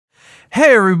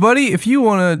Hey, everybody, if you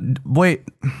want to... Wait.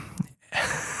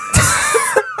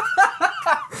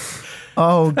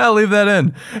 I'll leave that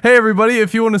in. Hey, everybody,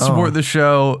 if you want to support the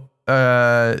show,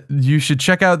 you should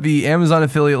check out the Amazon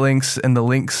affiliate links and the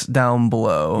links down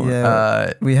below.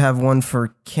 Yeah, we have one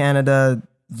for Canada,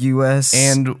 US.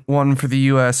 And one for the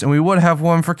US. And we would have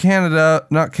one for Canada,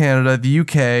 not Canada, the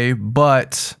UK,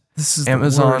 but this is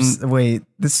Amazon... Wait,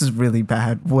 this is really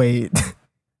bad. Wait.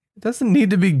 It doesn't need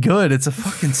to be good. It's a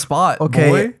fucking spot, okay,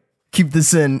 boy. Keep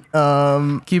this in.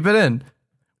 Keep it in.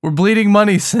 We're bleeding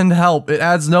money. Send help. It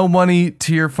adds no money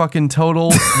to your fucking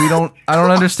total. I don't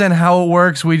understand how it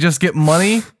works. We just get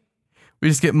money. We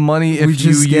just get money if you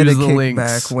use the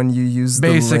links. When you use the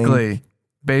link.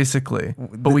 Basically.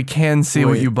 But we can see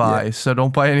what you buy, so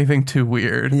don't buy anything too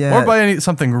weird. Yeah. Or buy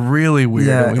something really weird.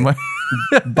 Yeah. And we might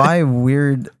buy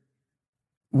weird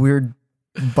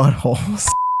buttholes.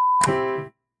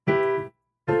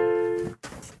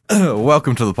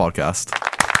 Welcome to the podcast.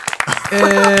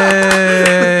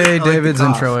 Hey, David's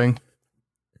introing.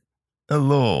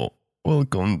 Hello,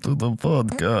 welcome to the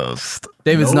podcast.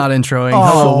 David's not introing.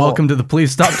 Hello, welcome to the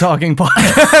Please Stop Talking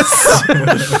podcast.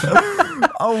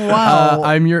 Oh wow!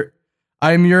 I'm your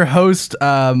host.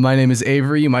 My name is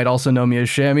Avery. You might also know me as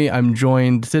Shammy. I'm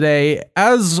joined today,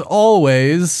 as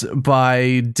always,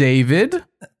 by David.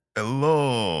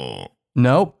 Hello.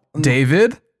 Nope.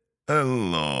 David.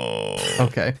 Hello.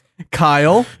 Okay.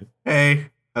 Kyle. Hey,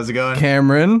 how's it going?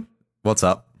 Cameron. What's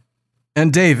up?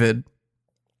 And David.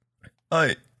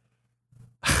 Hi.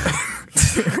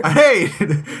 Hey.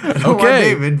 I don't want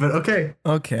David, but okay.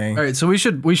 Okay. All right. So we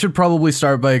should probably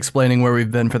start by explaining where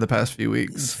we've been for the past few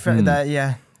weeks.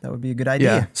 That would be a good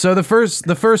idea. Yeah. So the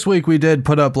first week we did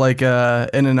put up like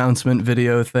an announcement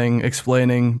video thing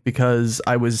explaining because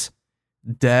I was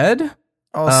dead.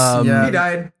 Oh, yeah. He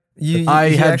died. He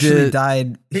actually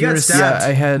died. He got stabbed. Yeah,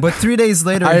 I had. But 3 days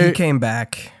later, he came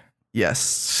back.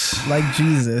 Yes. Like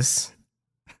Jesus.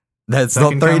 That's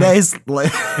Second not 3 coming. days.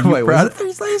 Wait, was it 3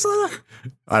 days later?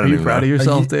 I don't Are you even proud know. of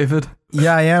yourself, David?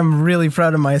 Yeah, I am really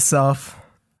proud of myself.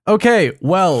 Okay,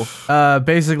 well,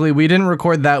 basically we didn't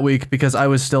record that week because I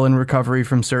was still in recovery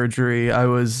from surgery. I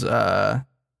was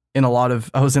in a lot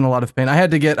of pain. I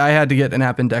had to get an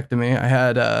appendectomy. I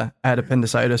had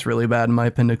appendicitis really bad and my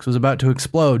appendix was about to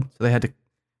explode. So they had to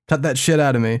cut that shit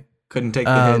out of me. Couldn't take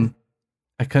the hit.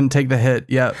 I couldn't take the hit.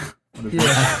 Yeah.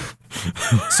 Yeah.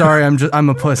 Sorry, I'm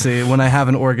a pussy. When I have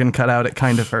an organ cut out, it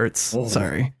kind of hurts. Oh.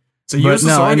 Sorry. So use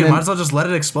this and organ, then- might as well just let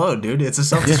it explode, dude. It's a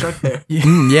self-destruct there.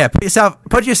 Yeah,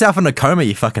 put yourself in a coma,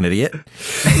 you fucking idiot.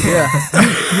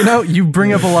 Yeah. You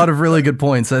bring up a lot of really good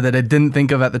points that I didn't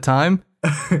think of at the time.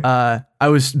 I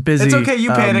was busy. It's okay,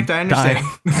 you panicked, I understand.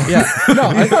 Yeah. No,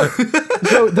 have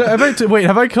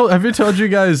I told you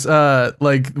guys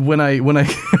like when I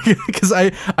because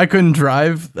I couldn't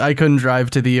drive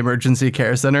to the emergency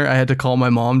care center. I had to call my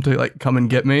mom to like come and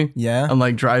get me. Yeah. And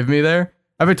like drive me there.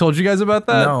 Have I told you guys about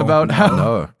that? No. About how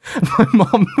No.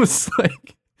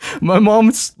 my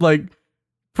mom's like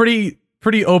pretty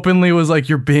openly was like,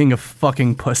 you're being a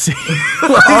fucking pussy.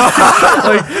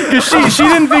 like 'cause she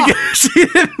didn't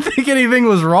think anything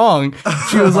was wrong.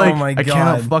 She was like, my I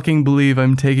cannot God. fucking believe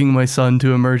I'm taking my son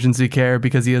to emergency care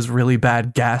because he has really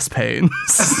bad gas pains.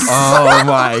 Oh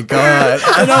my god.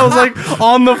 And I was like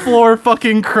on the floor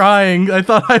fucking crying. I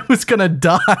thought I was gonna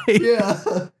die. Yeah.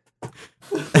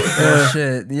 Oh,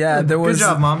 shit. Yeah, there was Good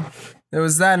job, Mom. there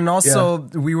was that, and also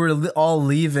we were all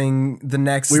leaving the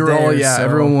next day. We were all so,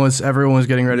 everyone was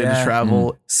getting ready to Yeah.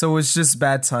 travel. So it's just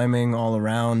bad timing all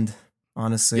around,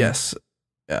 honestly. Yes.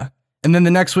 Yeah. And then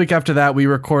the next week after that, we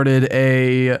recorded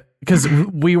because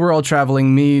we were all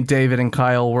traveling. Me, David, and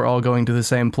Kyle were all going to the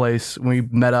same place. We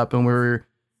met up and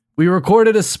we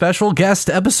recorded a special guest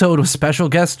episode with special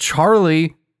guest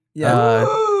Charlie. Yeah.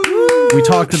 We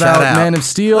talked about out. Man of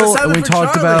Steel, Let's have and it we for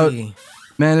talked Charlie. about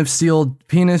Man of Steel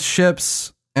penis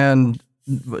ships and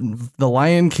the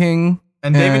Lion King.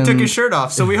 And David took his shirt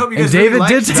off, so we hope you And guys David really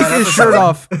did liked take that his episode. shirt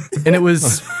off, and it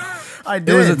was. I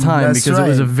did. It was a time That's because it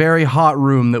was a right. very hot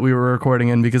room that we were recording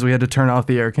in because we had to turn off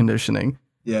the air conditioning.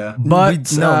 Yeah. But we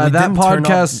that didn't turn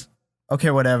podcast,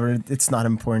 Okay, whatever. It's not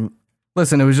important.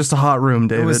 listen, it was just a hot room,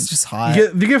 David. It was just hot.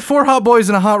 You get 4 hot boys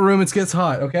in a hot room, it gets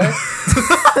hot, okay?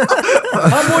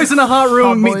 Hot boys in a hot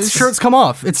room, Hot boys. shirts come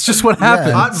off. It's just what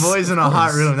happens. Hot boys in a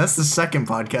hot room. That's the second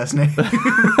podcast name.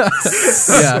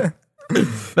 Yeah.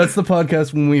 That's the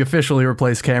podcast when we officially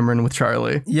replace Cameron with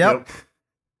Charlie. Yep.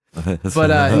 But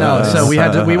no, so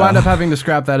we wound up having to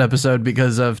scrap that episode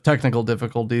because of technical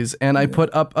difficulties, and I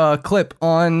put up a clip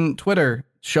on Twitter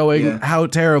showing how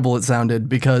terrible it sounded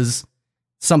because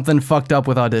something fucked up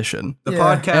with Audition. The Yeah.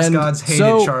 podcast And gods hated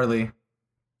so- Charlie.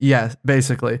 Yeah,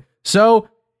 basically. So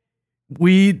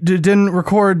we didn't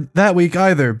record that week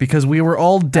either because we were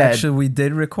all dead. Actually, we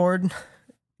did record.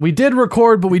 We did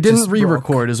record, but we didn't Just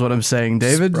re-record is what I'm saying,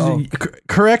 David. broke.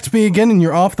 Correct me again and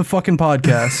you're off the fucking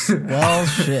podcast. Well,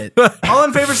 shit. All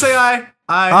in favor, say aye.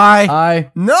 Aye.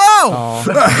 I No!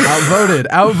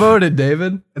 outvoted,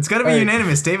 David. It's got to be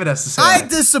unanimous. David has to say I aye.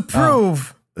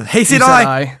 disapprove. He said You said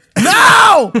I.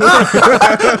 No!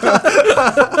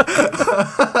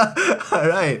 All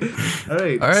right. All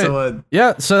right. So,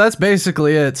 Yeah, so that's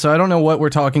basically it. So I don't know what we're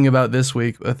talking about this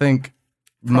week. I think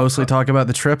mostly talk about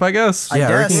the trip, I guess. Yeah, I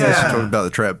guess, reckon you guys should yeah. talk about the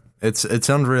trip. It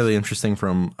sounds really interesting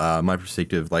from my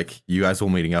perspective. Like you guys all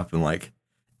meeting up and like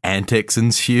antics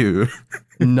ensue.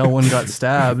 No one got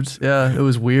stabbed. Yeah, it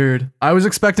was weird. I was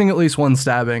expecting at least one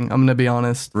stabbing. I'm gonna be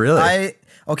honest. Really?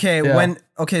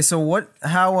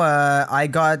 How I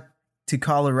got to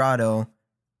Colorado.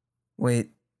 Wait,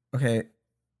 okay.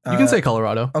 You can say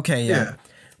Colorado. Okay, yeah. Yeah.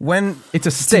 When It's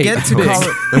a to state. get to Big.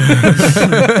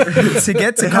 to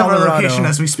get to have our Colorado, location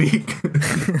as we speak.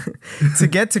 to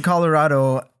get to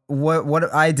Colorado,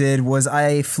 what I did was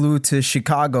I flew to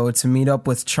Chicago to meet up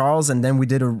with Charles, and then we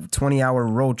did a 20-hour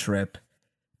road trip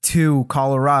to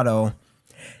Colorado,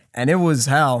 and it was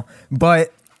hell.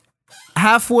 But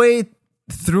halfway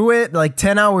through it, like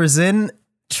 10 hours in,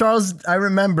 Charles, I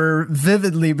remember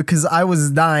vividly because I was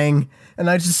dying, and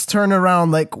I just turned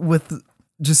around like with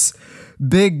just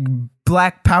big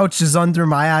black pouches under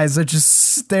my eyes. I just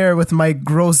stare with my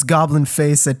gross goblin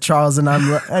face at Charles, and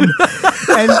and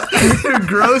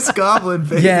Gross goblin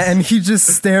face. yeah, and he just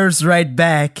stares right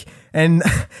back, and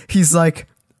he's like,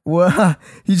 "What?"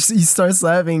 He starts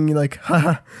laughing, like,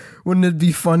 "Haha, wouldn't it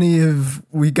be funny if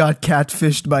we got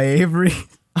catfished by Avery?"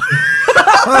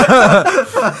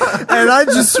 And I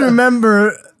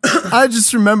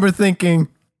just remember thinking,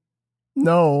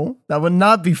 no, that would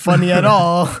not be funny at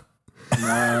all.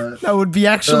 That would be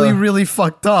actually really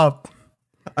fucked up.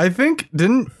 I think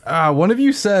didn't one of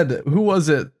you said, who was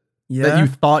it Yeah, that you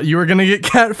thought you were gonna get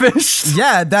catfished?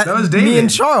 yeah, that was me David. and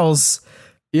Charles.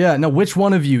 Yeah, no, which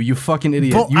one of you? You fucking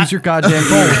idiot. Bo- Use your goddamn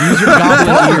ears. Use your goblin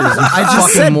ears. You I just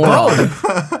fucking said moron.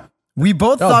 both. We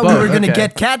both thought we both, were gonna okay.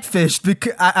 get catfished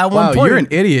because at Wow, one point. you're an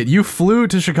idiot. You flew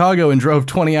to Chicago and drove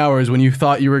 20 hours when you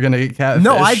thought you were gonna get catfished.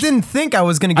 No, I didn't think I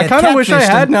was gonna I get kind of wish I catfished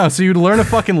had and- now, so you'd learn a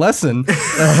fucking lesson. Look,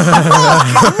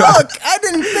 I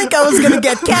didn't think I was gonna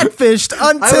get catfished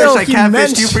I until wish I he catfished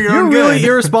mentioned you for your You're own really good.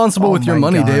 irresponsible with your my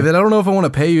money, God. David. I don't know if I want to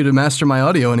pay you to master my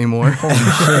audio anymore.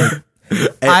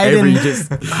 I Avery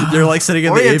didn't- you're like sitting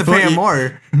in Or the you have to airport. pay him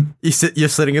more. You're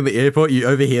sitting in the airport. You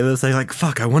overhear this. They're like,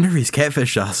 "Fuck! I wonder if he's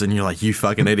catfished us." And you're like, "You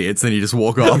fucking idiots!" Then you just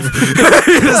walk off.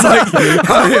 You're just like,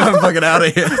 "Oh, yeah, I'm fucking out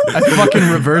of here." I fucking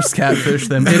reverse catfish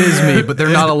them. It is me, but they're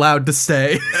not allowed to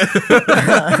stay.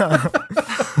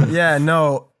 Yeah,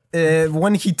 no.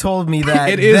 When he told me that,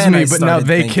 It is then me, I but now started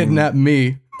they thinking- kidnapped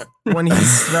me. When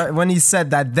he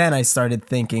said that, then I started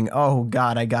thinking, "Oh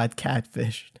God, I got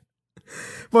catfished."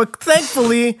 But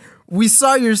thankfully, we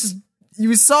saw you,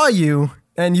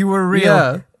 and you were real,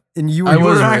 Yeah. and you I were. You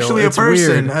was were real. actually a It's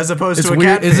person weird. as opposed It's to a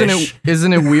weird, catfish.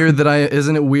 isn't it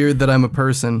weird that I'm a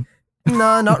person?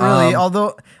 No, not really.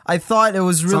 Although I thought it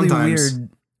was really Sometimes. weird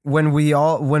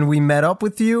when we met up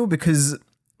with you because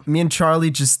me and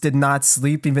Charlie just did not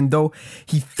sleep, even though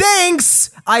he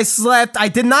thinks I slept. I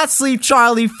did not sleep,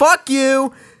 Charlie. Fuck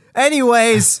you.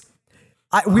 Anyways,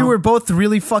 we were both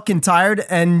really fucking tired,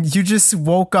 and you just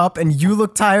woke up and you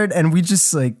looked tired, and we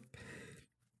just like.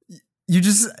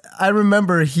 I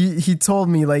remember he told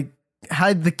me like,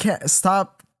 hide the cat,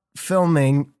 stop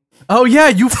filming. Oh yeah,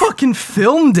 you fucking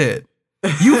filmed it.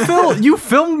 You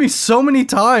filmed me so many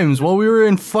times while we were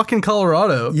in fucking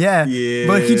Colorado. Yeah. Yeah.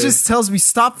 But he just tells me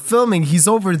stop filming. He's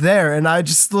over there, and I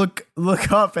just look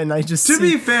up, and I just To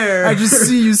see, be fair, I just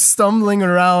see you stumbling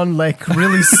around like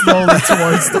really slowly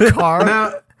towards the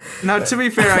car. now to be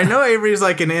fair, I know Avery's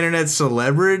like an internet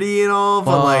celebrity and all,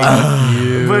 but like,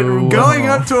 You. but going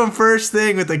up to him first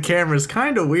thing with the camera is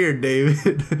kind of weird,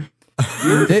 David.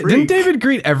 You're a Didn't freak. David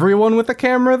greet everyone with a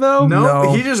camera though? No,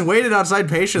 No. he just waited outside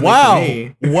patiently Wow. for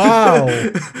me. Wow.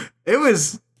 It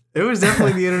was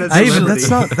definitely the internet David,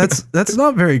 celebrity. that's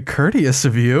not very courteous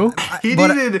of you. He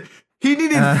but- needed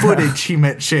footage. He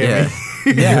meant Shammy.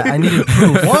 Yeah, I needed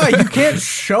proof. Why? You can't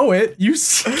show it. You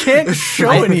can't show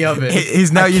any of it.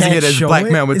 He's now I using can't it as show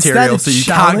blackmail it? Is that material, a so you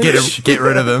can't challenge? get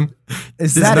rid of him.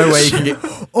 Is There's that no a way you can get.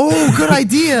 Oh, good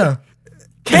idea.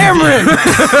 Cameron.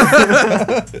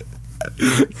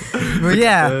 But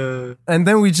yeah, and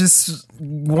then we just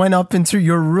went up into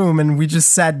your room and we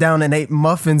just sat down and ate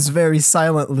muffins very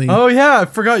silently. Oh yeah, I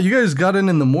forgot. You guys got in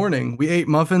the morning. We ate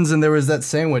muffins and there was that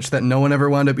sandwich that no one ever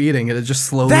wound up eating. It just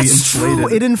slowly That's inflated.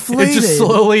 true. It inflated. It just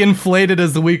slowly inflated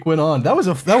as the week went on. That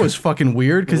was fucking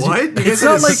weird. Cause What? You guys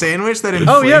had a sandwich that inflated?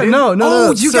 Oh yeah, no.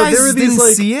 Oh, you guys there were didn't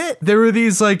like, see it? There were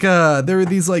these like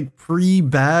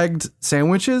pre-bagged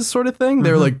sandwiches sort of thing.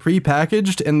 They were like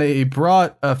pre-packaged and they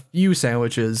brought a few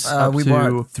sandwiches up We to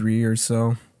bought 3 or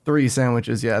so. 3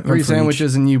 sandwiches, yeah. for 3 each.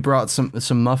 sandwiches and you brought some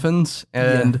muffins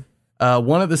and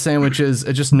one of the sandwiches,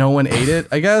 just no one ate it,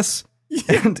 I guess.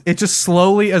 And it just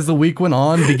slowly, as the week went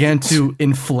on, began to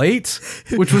inflate,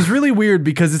 which was really weird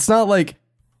because it's not like.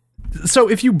 So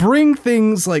if you bring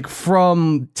things like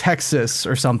from Texas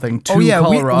or something to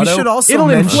Colorado, we should also it'll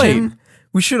inflate. mention.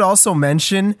 We should also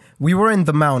mention we were in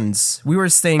the mountains. We were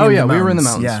staying. Oh in yeah, the mountains. we were in the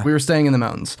mountains. Yeah. We were staying in the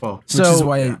mountains. Oh. Which is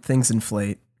why things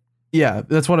inflate. Yeah,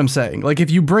 that's what I'm saying. Like if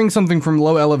you bring something from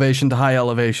low elevation to high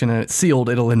elevation and it's sealed,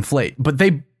 it'll inflate. But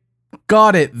they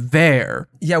got it there.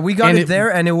 Yeah, we got And it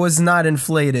there, and it was not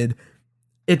inflated.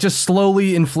 It just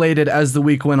slowly inflated as the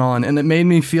week went on, and it made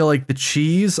me feel like the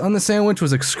cheese on the sandwich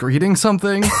was excreting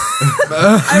something.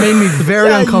 It made me very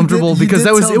Yeah, you uncomfortable did- you because did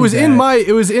it tell me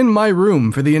was in my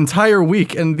room for the entire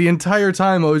week, and the entire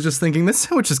time I was just thinking this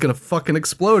sandwich is gonna fucking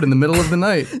explode in the middle of the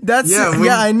night. That's Yeah,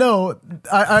 I know.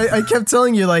 I kept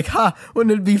telling you like,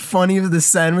 wouldn't it be funny if the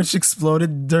sandwich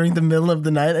exploded during the middle of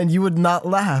the night and you would not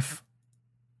laugh?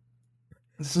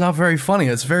 It's not very funny.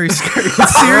 It's very scary.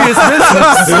 It's serious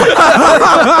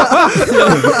business.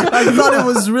 I thought it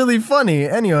was really funny.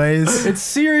 Anyways, It's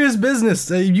serious business.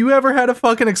 You ever had a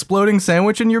fucking exploding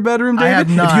sandwich in your bedroom, I David? had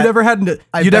not. If you'd ever had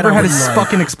I you'd bet ever I had a would not.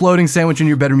 fucking exploding sandwich in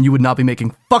your bedroom, you would not be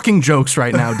making fucking jokes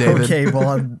right now, David. okay,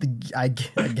 well, I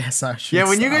guess I should. Yeah,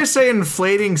 when you stop. guys say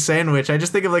inflating sandwich, I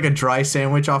just think of like a dry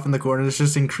sandwich off in the corner that's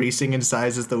just increasing in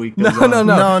size as the week goes on.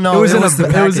 No, It was it in was a.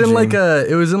 the It was in like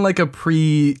packaging. a. It was in like a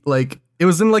pre like. It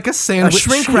was in like a sandwich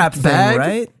shrink shaped wrap thing, bag,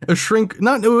 right? A shrink.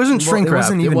 Not. It wasn't Well, shrink it wrap.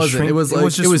 wasn't even it wasn't. shrink- It was it like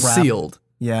was it just was wrap. sealed.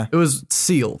 Yeah. It was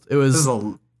sealed. It This was is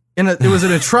a, It was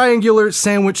in a triangular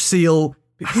sandwich seal.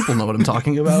 People know what I'm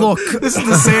talking about. Look. this is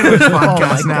the sandwich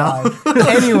podcast now.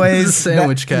 Anyways,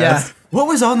 Sandwich cast. Yeah. What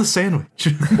was on the sandwich?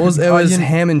 It was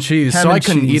ham and cheese, ham so I and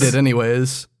couldn't cheese. eat it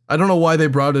anyways. I don't know why they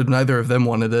brought it. Neither of them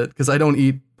wanted it because I don't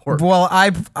eat pork. Well,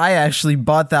 I actually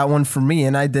bought that one for me,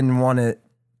 and I didn't want it.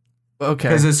 Okay,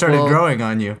 Because it started well, growing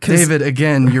on you. David,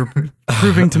 again, you're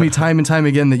proving to me time and time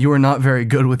again that you are not very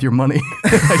good with your money.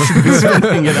 I should be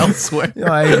spending it elsewhere.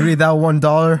 I agree. That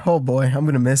 $1. Oh boy, I'm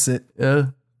gonna miss it. Yeah.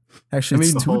 Actually,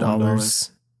 it's I mean,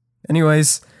 $2.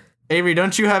 Anyways, Avery,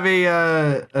 don't you have a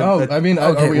are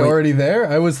okay, we wait. already there?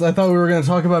 I thought we were going to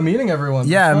talk about meeting everyone.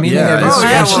 yeah, meeting Yeah, everyone. oh, yeah,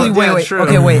 Actually, well, yeah, wait. true.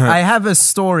 Okay, wait. I have a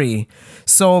story.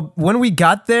 So when we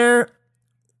got there,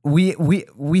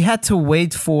 we had to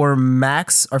wait for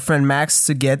Max, our friend Max,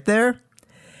 to get there,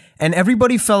 and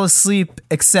everybody fell asleep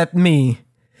except me.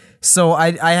 So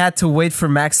I had to wait for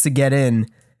Max to get in,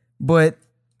 but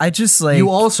I just like You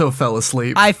also fell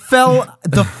asleep. I fell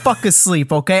the fuck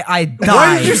asleep. Okay, I died.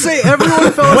 Why did you say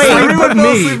everyone fell asleep, everyone but,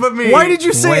 fell me? asleep but me. Why did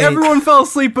you say Wait. everyone fell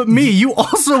asleep but me? You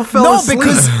also fell No, asleep.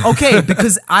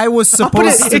 because I was but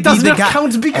supposed to it be doesn't the guy.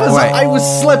 count because Oh, wait. I was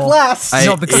slept last. I,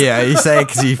 No, because- yeah, you say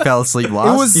because you fell asleep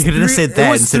last. It was you could have just said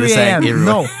that instead of 3 saying a.m.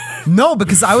 everyone. No,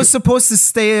 because I was supposed to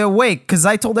stay awake. Because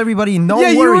I told everybody, don't yeah,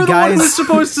 you worry, were the guys. one who's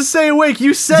supposed to stay awake.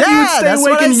 You said you would stay that's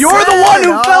awake, what and I you're the said. one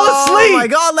who fell asleep. Oh my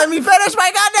god, let me finish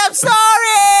my goddamn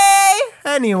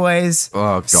story. Anyways,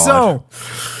 Oh, God. so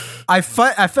I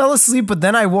fell asleep, but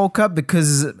then I woke up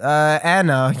because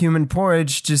Anna, Human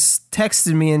Porridge, just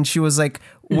texted me, and she was like,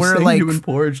 You're "We're saying like." human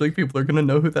porridge, like people are gonna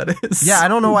know who that is. Yeah, I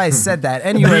don't know why I said that. The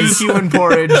Anyways, human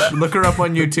porridge? Look her up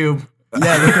on YouTube.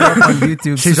 yeah, look her up on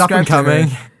YouTube. She's up and Subscribe to her.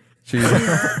 coming.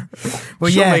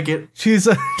 But She'll yeah, make it. she's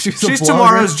a She's blogger.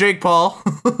 tomorrow's Jake Paul.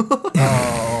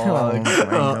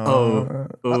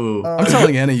 I'm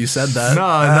telling Anna you said that.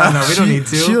 No, we don't need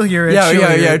to. she'll hear it. Yeah, she'll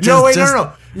yeah, hear yeah. it. No, wait, just-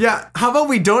 no. Yeah, how about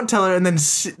we don't tell her and then,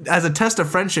 as a test of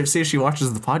friendship, see if she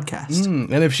watches the podcast?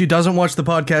 And if she doesn't watch the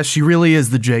podcast, she really is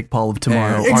the Jake Paul of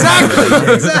tomorrow.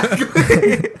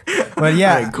 Exactly. But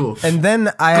yeah, Alright, cool. And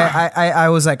then I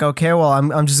was like, okay, well,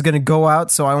 I'm just gonna go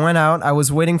out. So I went out. I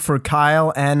was waiting for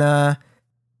Kyle and I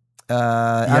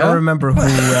don't remember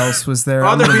who else was there.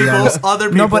 I'm Other gonna be people, honest. other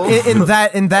No, people.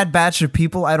 but in that batch of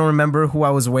people, I don't remember who I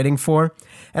was waiting for.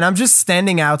 And I'm just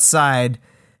standing outside,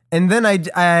 and then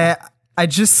I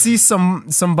just see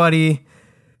somebody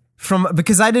from,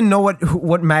 because I didn't know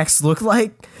what Max looked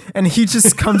like, and he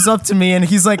just comes up to me and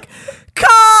he's like,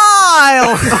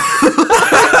 Kyle.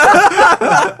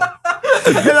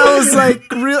 And I was like,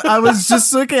 I was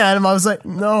just looking at him. I was like,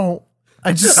 no.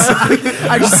 I just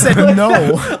said no.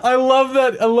 I love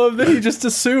that he just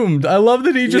assumed. I love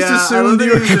that he just I love assumed that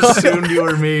you were you just Kyle. assumed you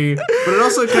were me. But it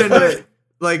also kind of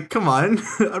like, come on,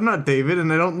 I'm not David,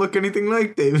 and I don't look anything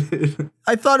like David.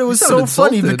 I thought it was sound so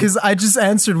funny insulted. because I just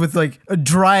answered with like a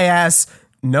dry ass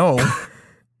no.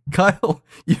 Kyle,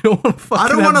 you don't want to fucking I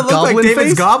don't want to look like goblin David's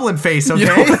face? goblin face. Okay,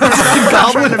 don't That's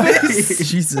what I'm trying to be.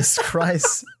 Jesus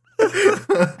Christ.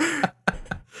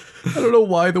 I don't know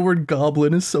why the word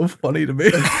goblin is so funny to me.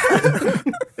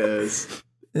 Yes.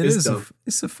 It's dumb.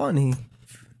 a funny.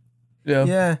 Yeah.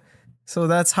 Yeah. So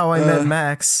that's how I met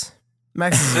Max.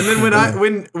 Max is And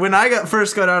then when I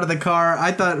first got out of the car,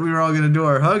 I thought we were all gonna do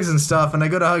our hugs and stuff, and I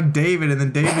go to hug David, and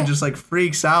then David just like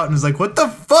freaks out and is like, "What the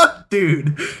fuck,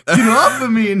 dude? Get off of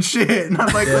me and shit!" And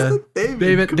I'm like, Yeah.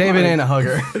 David, come David on." ain't a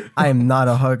hugger. I am not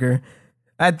a hugger.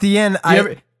 At the end, You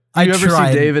ever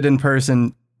tried. see David in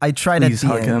person? I tried Please at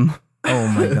the hug end. him. Oh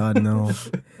my god, no!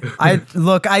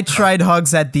 I tried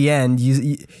hugs at the end.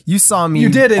 You saw me. You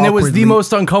did, and it was the awkwardly-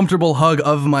 most uncomfortable hug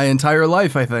of my entire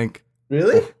life, I think.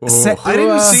 Really? I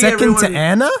didn't see second to everyone-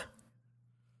 Anna,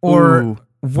 or Ooh.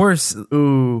 worse.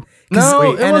 Ooh. No,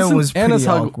 No, it Anna wasn't was pretty Anna's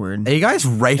hug. awkward. Are you guys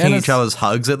rating Anna's- each other's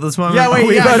hugs at this moment? Yeah, wait,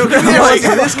 We yeah. about No, to- can we like,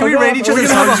 rate this? Can we rate each are we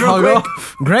other's gonna have hugs a real hug quick?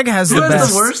 off? Greg has Who the has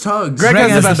best. the worst hugs? Greg Greg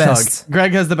has the has best the hug. best.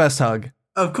 Greg has the best hug.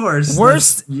 Of course.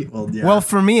 Worst? Yeah. Well,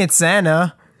 for me, it's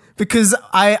Anna because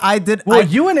I did. Well, I,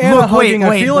 you and Anna look, hugging,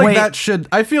 I feel like wait. that should.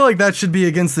 I feel like that should be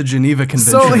against the Geneva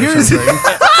Convention. So or here's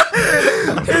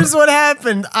something. here's what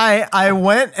happened. I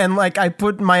went and like I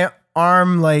put my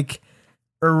arm like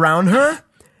around her.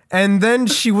 And then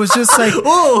she was just like,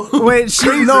 Oh, wait, she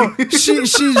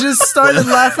just started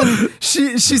laughing.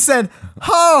 She said,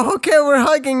 "Oh, okay, we're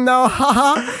hugging now,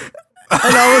 haha."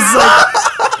 And I was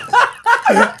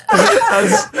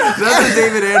that's a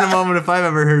David Anna moment if I've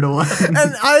ever heard of one. like,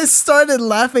 and I started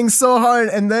laughing so hard.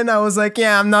 And then I was like,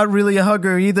 "Yeah, I'm not really a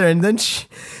hugger either." And then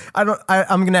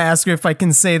I'm gonna ask her if I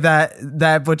can say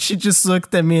that, but she just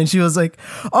looked at me and she was like,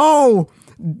 "Oh,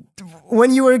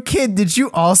 when you were a kid, did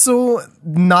you also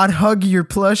not hug your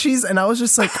plushies?" And I was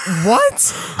just like,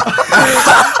 "What?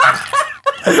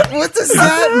 What does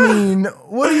that mean?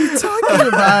 What are you talking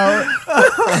about?"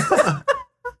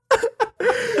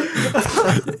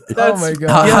 Oh my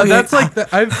god! Yeah, that's like the,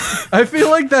 I feel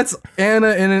like that's Anna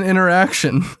in an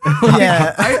interaction.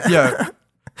 Yeah, Yeah.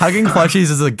 Hugging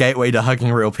plushies is a gateway to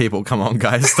hugging real people. Come on,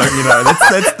 guys. Don't you know?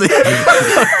 That's the.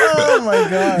 oh my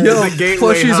god! Yo, It's a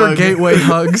gateway plushies are hug. gateway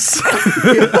hugs.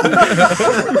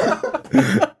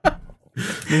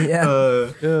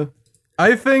 Yeah, Yeah.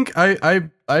 I think I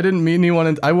didn't meet anyone,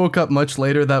 and I woke up much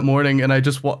later that morning, and I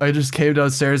just came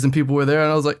downstairs and people were there,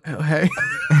 and I was like, oh, hey.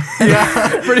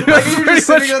 Yeah. pretty much, You're just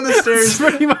sitting on the stairs. That's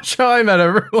pretty much how I met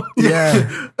everyone.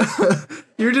 yeah.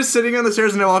 You're just sitting on the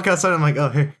stairs and I walk outside. I'm like, oh,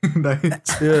 hey,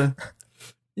 nice. Yeah.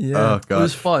 Yeah. Oh It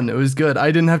was god. fun. It was good. I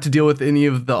didn't have to deal with any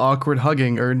of the awkward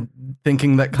hugging or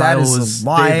thinking that Kyle is a was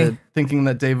lie. David. Thinking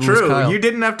that David was True. Kyle. You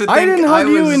didn't have to think I didn't hug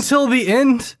you was- until the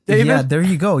end, David. Yeah, there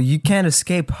you go. You can't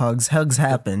escape hugs. Hugs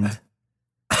happened.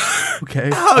 Okay.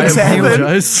 Hugs I happened.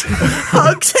 apologize.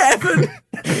 Hugs happen.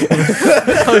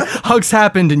 Hugs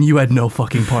happened and you had no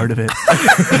fucking part of it.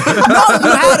 No,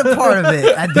 you had a part of it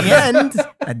at the end.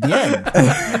 At the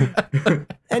end.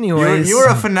 Anyways, You were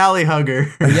a finale hugger.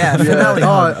 yeah, finale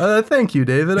hug. Thank you,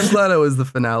 David. I'm glad I was the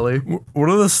finale. One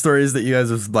of the stories that you guys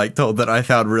have like told that I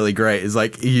found really great is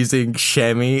like using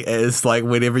chamois as like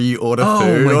whenever you order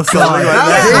food my or something God.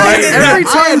 like Every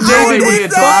that. time David David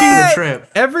would fucking the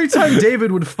trip. every time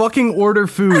David would fucking order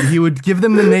food, he would give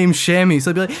them the name Shammy.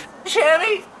 So I'd be like,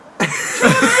 Shammy.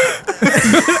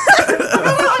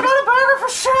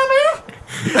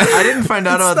 I didn't find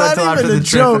out about that It's till not after even the a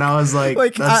trip, joke. and I was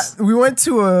like, that's, we went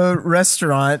to a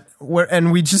restaurant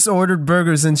and we just ordered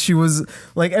burgers, and she was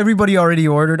like, everybody already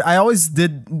ordered. I always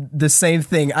did the same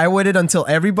thing. I waited until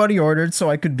everybody ordered so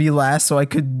I could be last, so I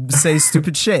could say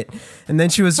stupid shit. And then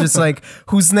she was just like,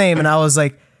 whose name? And I was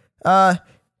like,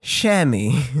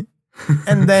 Shammy.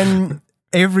 And then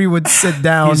Avery would sit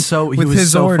down He with was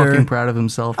his so order. fucking proud of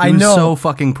himself. He I was know. so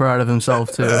fucking proud of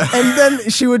himself too. And then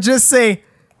she would just say,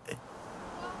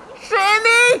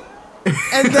 Sammy!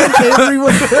 And then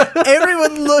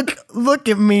everyone look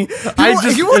at me.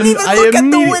 He wouldn't even look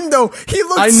at the window. He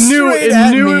looked I knew straight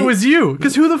at knew me. it was you.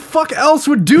 Because who the fuck else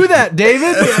would do that,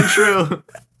 David? yeah, true.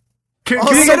 Can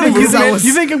Also you get a because I movement? was-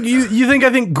 You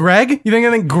think Greg? You think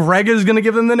I think Greg is gonna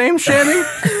give them the name Shammy?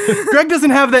 Greg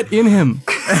doesn't have that in him.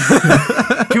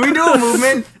 Can we do a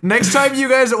movement? Next time you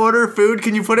guys order food,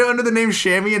 can you put it under the name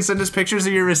Shammy and send us pictures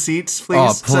of your receipts, please?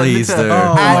 Oh, please, send it to dude.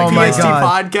 at Oh, my PST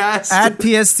God. Podcast. At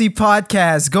PST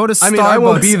Podcast. Go to Starbucks. I mean, I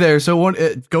won't be there, so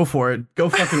go for it. Go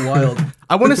fucking wild.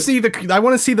 I want to see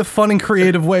the fun and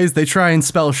creative ways they try and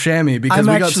spell Shammy because I'm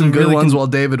we got actually some good really ones while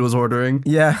David was ordering.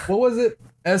 Yeah. What was it?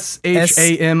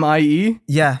 SHAMIE.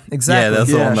 Yeah, exactly. Yeah,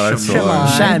 that's the one that I saw.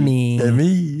 Shammy.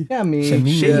 Me.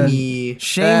 Shammy.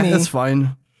 Shammy. That's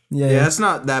fine. Yeah, it's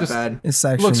not that bad. It's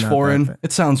actually Looks not foreign. that bad.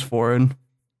 It sounds foreign.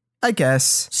 I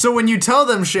guess. So when you tell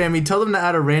them Shammy, tell them to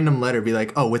add a random letter. Be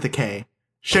like, oh, with a K.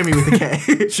 Shammy with a K.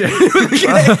 Shammy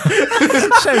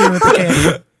with the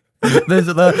K.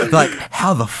 Like,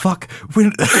 how the fuck?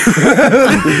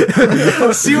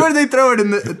 See where they throw it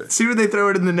in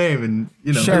the name, and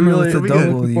you know. Shammy with the it'll be good.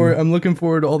 W. I'm looking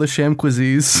forward to all the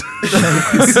Shamquizzies.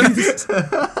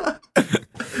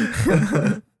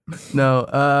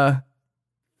 No,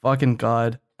 fucking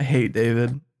God. I hate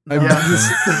David. Well,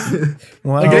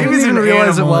 I didn't David's even an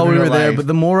realize it animal while in we were real there, life. but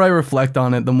the more I reflect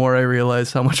on it, the more I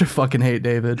realize how much I fucking hate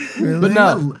David. Really? But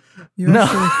no, You No.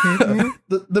 actually hate me?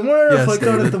 The more I Yes, reflect on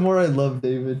it, David. the more I love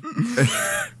David.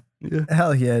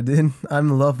 Hell yeah, dude.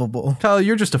 I'm lovable. Kyle,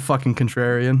 you're just a fucking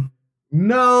contrarian.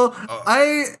 No,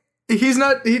 he's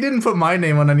not. He didn't put my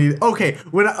name on any. Okay,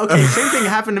 same thing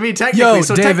happened to me technically. Yo,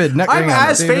 so David, I'm hang on,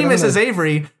 as David, famous I'm as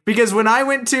Avery because when I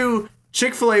went to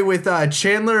Chick-fil-A with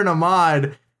Chandler and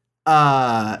Ahmad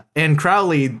and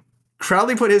Crowley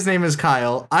put his name as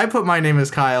Kyle. I put my name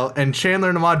as Kyle, and Chandler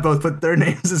and Ahmad both put their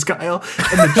names as Kyle.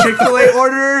 And the Chick-fil-A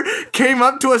order came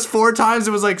up to us 4 times.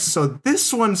 It was like, so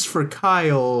this one's for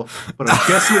Kyle, but I'm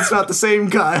guessing it's not the same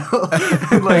Kyle.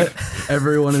 And like,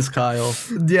 Everyone is Kyle.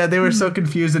 yeah, they were so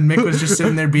confused, and Mick was just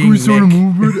sitting there being Mick.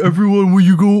 movement. Everyone, when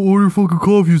you go order fucking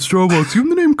coffee at Starbucks, give them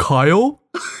the name Kyle.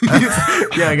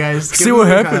 Yeah, guys. See what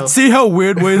happens. See how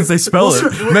weird ways they spell it.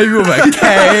 Maybe we'll make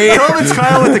K. Tell them it's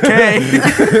Kyle with a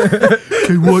K.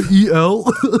 K-Y-E-L.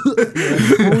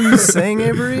 What were you saying,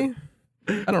 Avery?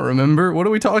 I don't remember. What are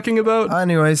we talking about?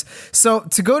 Anyways, so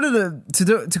to go to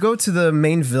the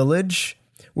main village,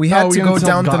 we had we're to gonna go tell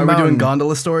down the Are we mountain. doing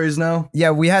gondola stories now?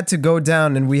 Yeah, we had to go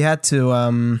down, and we had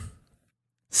to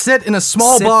Sit in a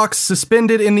small Sit- box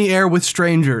suspended in the air with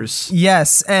strangers.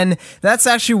 yes, and that's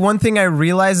actually one thing I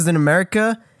realized in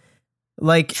America.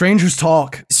 Like, Strangers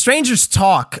talk. strangers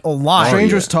talk a lot.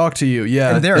 Strangers talk to you.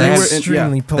 Yeah, and they're They were-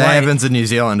 extremely yeah. That polite. happens in New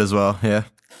Zealand as well. Yeah.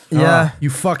 Yeah, You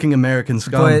fucking American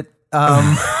scum. but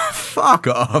Fuck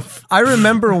off. I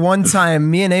remember one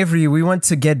time, me and Avery, we went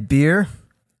to get beer,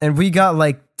 and we got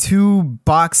like 2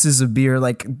 boxes of beer.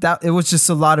 Like that, it was just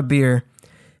a lot of beer.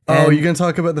 Oh, And- you gonna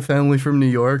talk about the family from New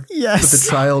York? Yes. With the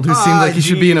child who seemed like he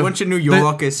should be in a bunch of New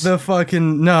Yorkers. The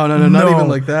fucking not No. even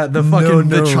like that. The fucking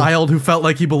No. the child who felt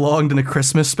like he belonged in a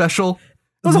Christmas special.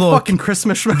 It was a Look, fucking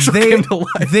Christmas special They came to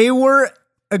life. they were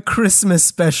a Christmas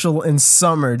special in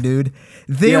summer, dude.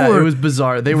 They Yeah, were it was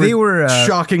bizarre. They they were were,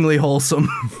 shockingly wholesome.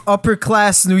 upper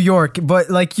class New York, but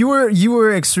like you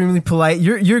were extremely polite.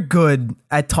 You're good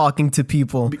at talking to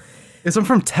people. Yes, I'm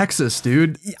from Texas,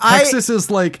 dude. I- Texas is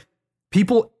like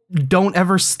people don't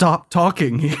ever stop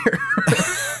talking here.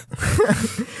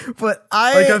 But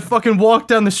Like I fucking walk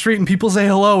down the street and people say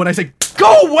hello and I say,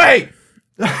 "Go away!"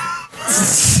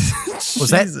 Was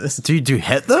that? Did you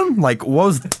hit them? Like, what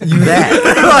was that?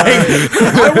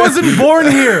 I wasn't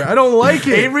born here. I don't like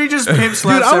it. Avery just pimp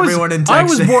slaps Dude, everyone in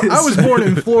Texas. I was born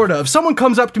in Florida. If someone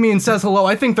comes up to me and says hello,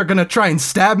 I think they're gonna try and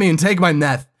stab me and take my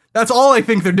meth. That's all I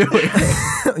think they're doing.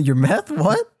 your meth?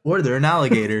 What? Or they're an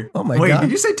alligator. Oh my Wait, God.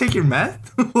 did you say take your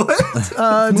meth? What?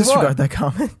 Disregard that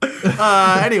comment.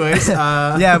 Anyways,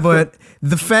 Yeah, but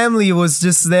the family was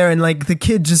just there, and like the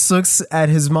kid just looks at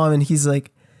his mom, and he's like,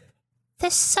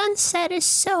 "The sunset is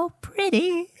so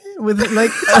pretty." With it, like,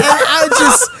 and I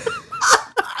just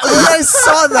when I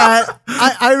saw that,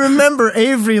 I remember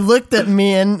Avery looked at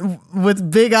me and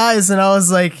with big eyes, and I was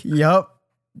like, "Yup,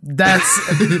 that's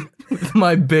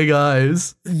My big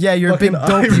eyes. yeah, your Fucking big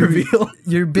eye dopey reveal.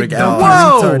 your big Big dopey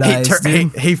eye. retard He, eyes."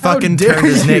 dude. he fucking dare turned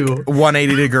his you. neck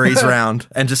 180 degrees round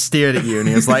and just stared at you, and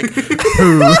he was like,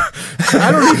 I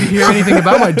don't need to hear anything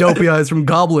about my dopey eyes from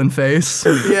Goblin Face.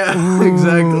 yeah,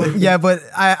 exactly. Yeah, but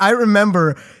I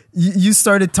remember you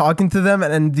started talking to them,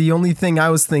 and the only thing I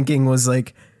was thinking was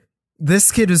like,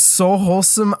 this kid is so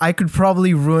wholesome, I could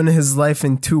probably ruin his life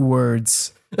in 2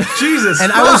 words. Jesus,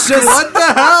 And I was fuck, just- what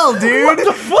the hell, dude? What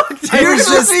the fuck? You're was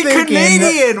supposed just to be thinking-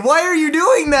 Canadian. Why are you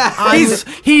doing that?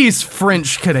 He's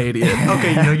French Canadian. Okay,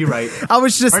 you know you're right. I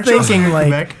was just Aren't you also thinking from like,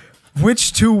 Quebec?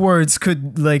 which 2 words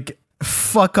could like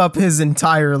fuck up his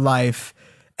entire life?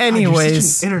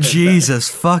 Anyways, Jesus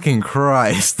fucking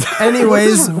Christ.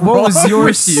 anyways, what was your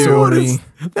with you? story?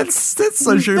 That's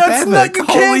so true. That's not. You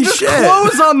Holy can't just shit.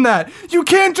 close on that. You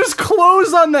can't just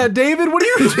close on that, David. What are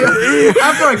you doing?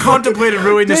 After I contemplated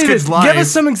ruining this David, kid's life. give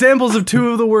us some example of 2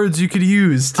 of the words you could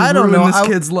use to I don't ruin know, this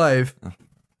kid's life.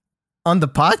 On the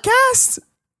podcast?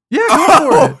 Yeah, go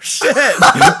for it. Oh shit.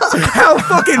 How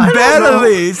fucking bad are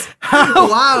these?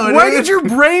 Wow, Why dude. did your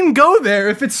brain go there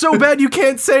if it's so bad you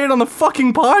can't say it on the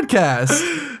fucking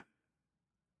podcast?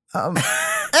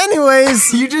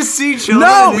 Anyways, You just see children.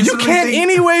 No, and you instantly can't think-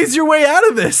 anyways your way out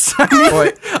of this.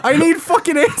 I need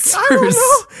fucking answers. I don't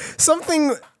know.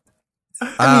 Something.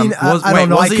 I mean, I don't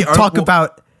know. I could talk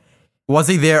about. Was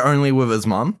he there only with his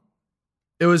mom?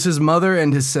 It was his mother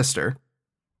and his sister.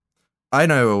 I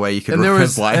know a way you could And there ruin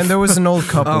was- his life. And there was an old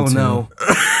couple. Oh too. no.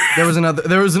 There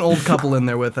was an old couple in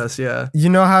there with us, yeah. You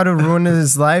know how to ruin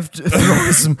his life?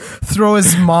 Throw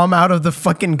his mom out of the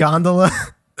fucking gondola.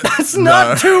 That's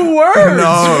not 2 words.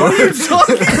 No. What are you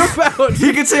talking about?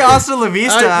 You could say hasta la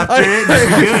vista after it.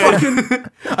 That's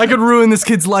good. I could ruin this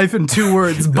kid's life in 2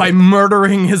 words by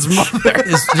murdering his mother.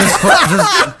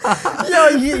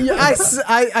 Yo,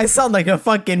 I sound like a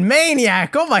fucking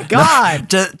maniac. Oh my god.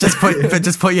 just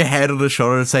put your head on his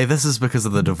shoulder and say, "This is because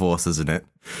of the divorce, isn't it?"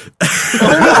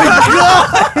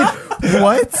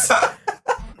 What?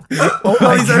 Oh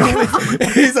my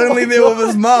god. He's only there with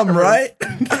his mom, right?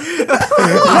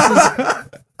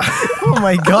 Oh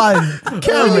my god.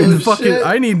 Cameron,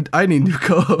 I need new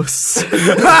co-hosts.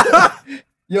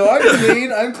 Yo, I'm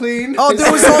clean. I'm clean. Oh,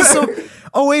 there was also.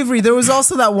 Oh, Avery, there was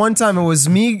also that one time it was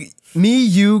me,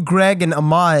 you, Greg, and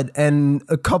Ahmad, and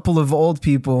a couple of old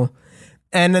people.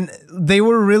 And then they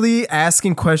were really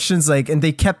asking questions and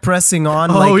they kept pressing on.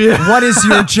 yeah. What is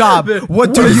your job?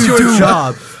 What do is you your do?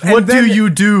 job? And What then- do you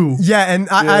do? Yeah, and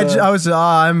I was,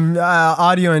 I'm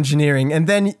audio engineering. And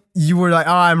then you were like,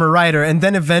 I'm a writer. And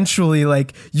then eventually,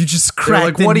 you just They're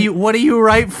cracked. like, what do you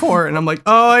write for? And I'm like,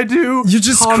 oh, I do. You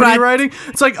just comedy cracked- writing.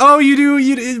 It's like, oh, you do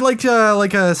like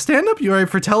a stand up. You write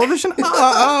for television.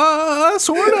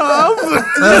 Sort of.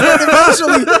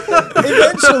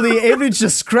 Eventually, Avery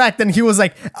just cracked, and he was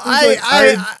like,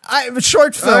 I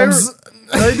short films.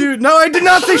 I do. No, I did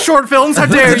not say short films. How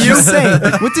dare What did you? you say?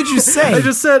 What did you say? I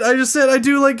just said I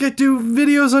do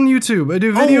videos on YouTube. I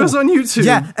do videos on YouTube.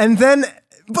 Yeah, and then,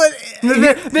 but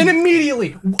Then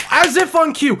immediately, as if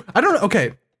on cue. I don't know.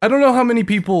 Okay, I don't know how many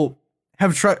people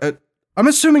have tried. I'm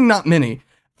assuming not many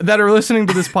that are listening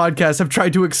to this podcast have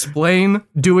tried to explain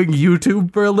doing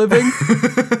YouTube for a living.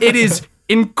 It is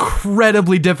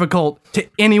incredibly difficult to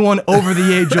anyone over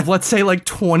the age of, let's say,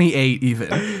 28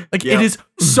 even. It is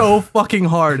so fucking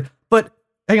hard. But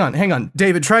hang on,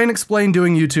 David, try and explain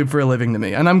doing YouTube for a living to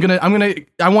me, and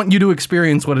I want you to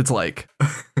experience what it's like.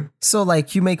 so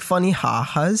you make funny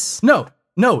ha-has? No,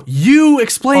 you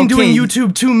explain doing Okay.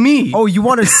 YouTube to me. Oh, you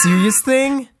want a serious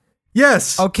thing?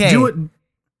 yes. Okay. Do it.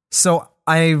 So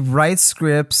I write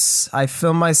scripts. I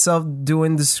film myself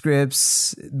doing the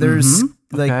scripts. There's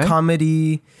Okay.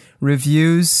 comedy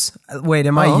reviews. Wait,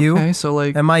 am I you? Okay, so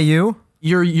Am I you?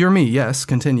 you're me. Yes,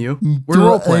 continue. We're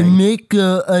role playing. make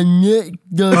a Okay.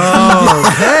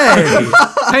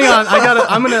 Hang on,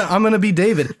 I'm gonna be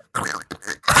David. Is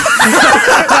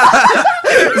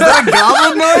that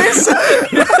goblin noise?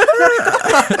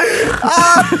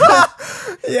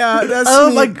 Yeah, that's Oh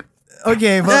me. my.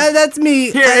 Okay, but That's me.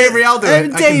 Here, Avery, I'll do it. I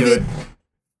can do David.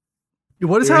 it.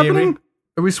 What is Here, happening? Avery.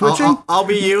 Are we switching? I'll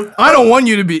be you. I don't want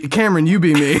you to be Cameron. You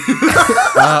be me.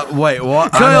 Wait,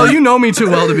 what? Kyle, you know me too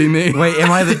well to be me. Wait,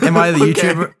 am I the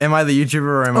YouTuber? Am I the YouTuber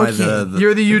or am I the?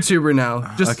 You're the YouTuber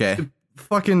now. Just Okay.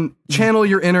 fucking channel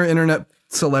your inner internet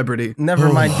celebrity.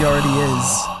 never mind, he already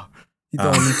is. You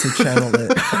don't need to channel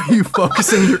it. Are you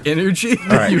focusing your energy?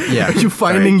 right, Are you, yeah. Are you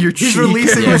finding your He's chi?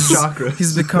 releasing Yes. his chakra.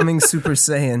 He's becoming Super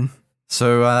Saiyan.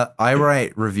 So I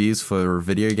write reviews for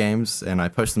video games and I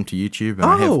post them to YouTube and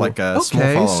I have a small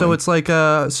okay. following. So it's like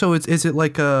is it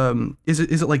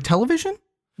like television?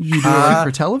 You do it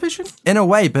for television? in a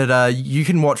way, but you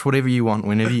can watch whatever you want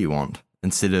whenever you want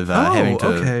instead of having to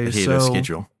okay, adhere to a so-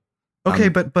 schedule. Okay,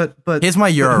 but Here's my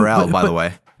URL, by the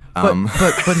way. but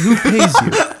who pays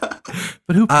you?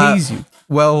 But who pays you?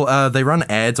 Well, they run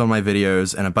ads on my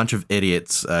videos, and a bunch of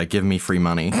idiots give me free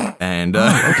money. And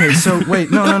Okay, so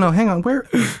wait, no, hang on.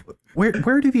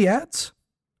 Where do the ads?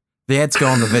 the ads go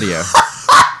on the video,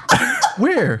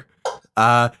 Where?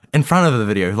 in front of the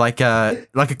video, like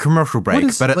a commercial break,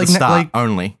 is- but at like, the start like-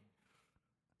 only.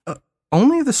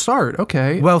 Only the start.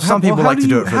 Okay. Well, some people how like do to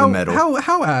do you- it for the how- middle.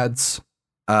 How ads?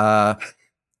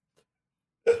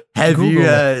 Have you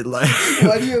like?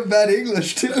 Why do you have bad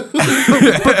English too?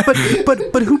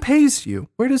 But who pays you?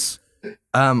 Where does?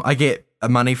 I get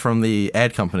money from the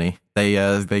ad company. They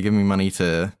give me money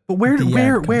to But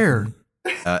where?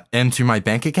 into my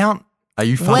bank account. Are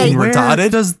you fucking Where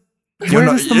retarded? does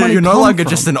the money You're no come longer from?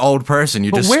 just an old person.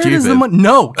 You're But just where stupid. does the money?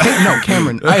 No,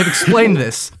 Cameron. I have explained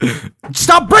this.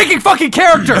 Stop breaking fucking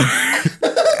character.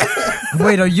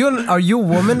 Wait, are you a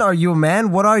woman? Are you a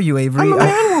man? What are you, Avery? I'm a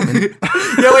man woman.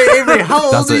 Yeah, wait, Avery, how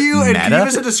old Does are it you? And can you matter? give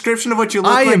us a description of what you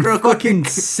look I like am real fucking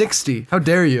quick? 60. How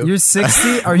dare you? You're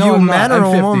 60? Are No, you a I'm not. man or I'm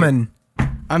a 50. woman?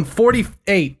 I'm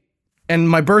 48, and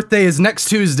my birthday is next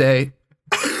Tuesday.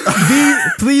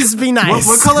 Please be nice.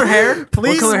 What color hair?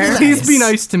 Please what color be hair? nice. Please be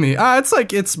nice to me.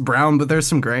 It's brown, but there's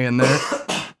some gray in there.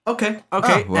 Okay. Oh,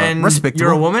 well, and respectable.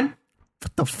 you're a woman?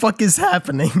 What the fuck is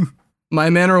happening? My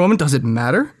man or woman, does it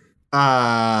matter?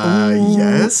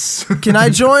 Yes. Can I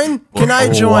join? Can I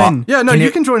join? Yeah, no,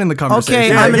 you can join in the conversation. Okay,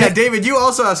 Yeah, I'm yeah, gonna- David, you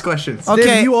also ask questions. Okay.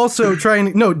 David, you also try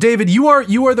and no, David, you are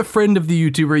the friend of the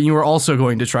YouTuber, and you are also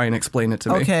going to try and explain it to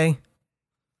me. Okay.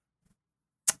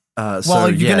 So, Well, are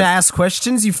you yeah. gonna ask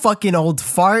questions, you fucking old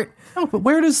fart? No, but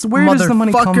where does the money come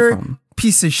Motherfucker, from?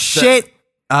 piece of shit.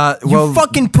 Well, You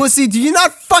fucking pussy. Do you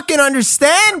not fucking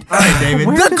understand? All right, David.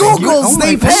 The Googles, Oh my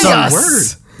they pay God,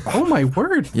 us. Oh my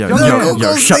word! Yo, The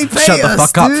Googles, shut they the pay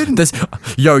us, fuck up.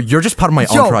 dude. You're just part of my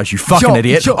Yo, entourage, you fucking yo,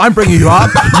 idiot. yo. I'm bringing you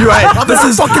up. I'm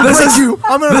gonna fucking break you.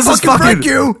 I'm gonna fucking break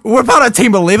you. We're part of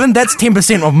Team 11. That's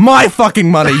 10% of my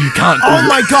fucking money. You can't. Oh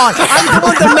my god, I'm the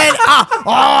one that meant.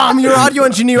 I'm your audio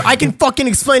engineer. I can fucking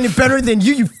explain it better than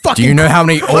you. You fucking. Do you know how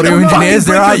many audio I'm gonna engineers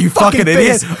fucking there break are? your You fucking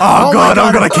idiot. face. Oh my god,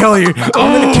 I'm gonna kill you.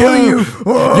 I'm gonna kill you.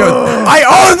 Yo, I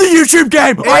own the YouTube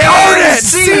game. I own it.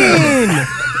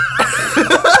 Scene.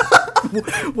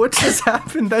 What just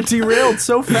happened? That derailed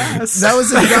so fast. That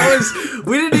was.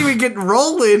 We didn't even get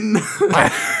rolling.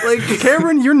 Like,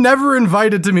 Cameron, you're never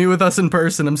invited to meet with us in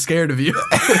person. I'm scared of you.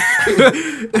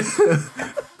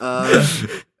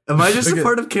 am I just a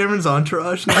part of Cameron's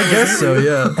entourage now? I guess so,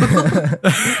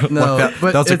 yeah. No,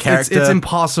 but that's a it's character?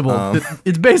 impossible.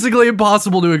 It's basically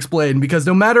impossible to explain because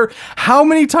no matter how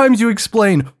many times you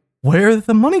explain where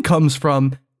the money comes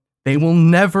from, they will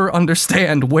never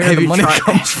understand where the money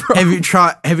comes from.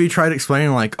 Have you tried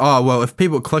explaining like, oh well, if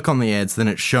people click on the ads, then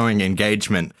it's showing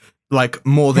engagement like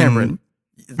more than. Cameron.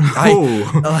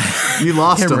 You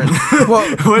lost him.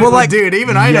 Well, like, dude,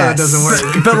 even I know it doesn't work.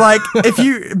 But like,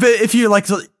 if you like,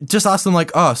 just ask them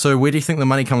like, oh, so where do you think the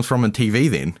money comes from in TV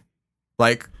then?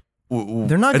 Like,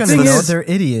 They're not it's gonna this- know. They're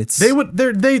idiots. They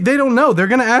don't know. They're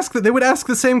gonna ask that. They would ask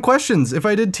the same questions if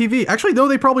I did TV. Actually, no,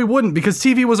 they probably wouldn't because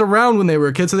TV was around when they were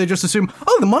a kid, so they just assume,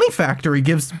 oh, the Money Factory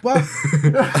gives. Well,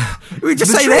 We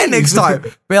just say that next time.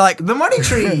 Be like, The money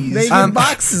trees. They give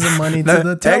boxes of money to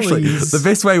the actually, tellies. the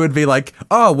best way would be like,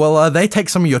 oh well, they take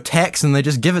some of your tax and they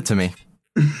just give it to me.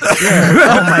 Oh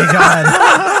my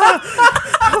god.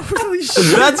 Holy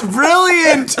shit. That's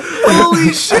brilliant.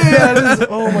 Holy shit.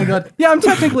 oh my god. Yeah, I'm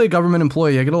technically a government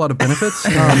employee. I get a lot of benefits.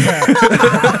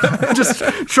 Just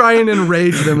try and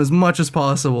enrage them as much as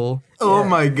possible. Oh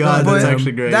my god, But that's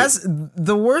actually great. That's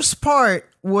the worst part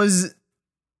was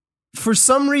for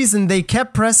some reason they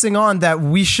kept pressing on that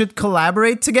we should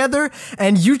collaborate together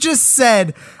and you just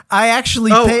said I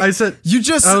actually Oh, pay I said. you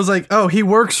just I was like, oh, he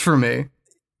works for me.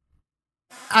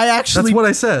 I actually That's what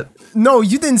I said. No,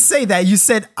 you didn't say that. You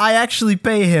said I actually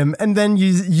pay him, and then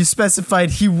you specified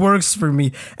he works for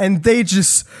me, and they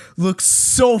just look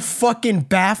so fucking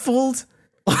baffled.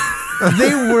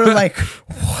 They were like,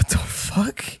 "What the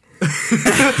fuck?"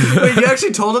 Wait, you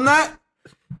actually told him that?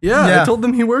 Yeah, Yeah. I told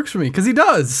them he works for me because he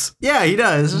does. Yeah, he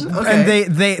does. Okay.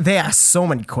 And they asked so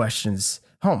many questions.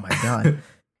 Oh my god.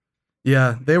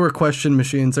 Yeah, they were question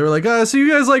machines. They were like, so you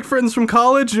guys like friends from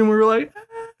college? And we were like,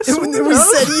 We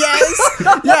said yes.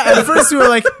 Yeah, at first we were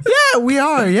like, "Yeah, we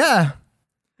are." Yeah.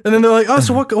 and then they're like, oh,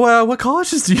 so what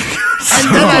colleges do you guys?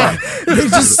 And then they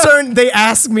just turned. They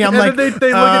asked me. I'm And like, then they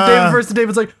look at David first, and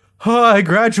David's like, oh, I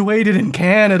graduated in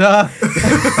Canada.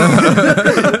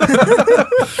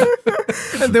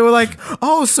 and they were like,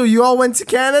 "Oh, so you all went to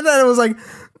Canada?" And I was like,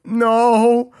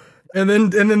 "No." And then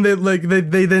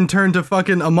they then turn to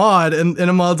fucking Ahmad, and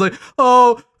Ahmad's like,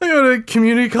 oh, I go to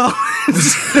community college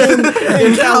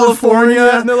in California.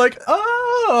 And they're like,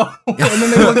 oh. And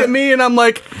then they look at me, and I'm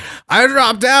like, I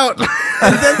dropped out.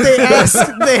 And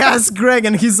then they asked Greg,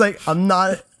 and he's like, I'm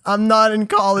not in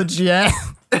college yet."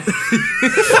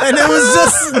 And it was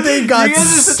just they got you guys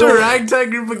are such a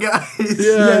ragtag group of guys.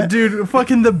 Yeah, dude,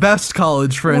 fucking the best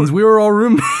college friends. We were all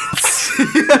roommates.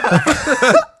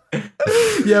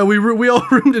 Yeah, we all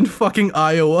roomed in fucking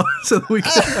Iowa so that we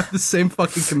could have the same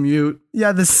fucking commute.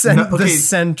 Yeah, the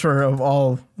center of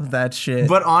all of that shit.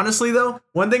 But honestly, though,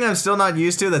 one thing I'm still not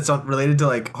used to that's not related to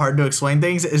like hard to explain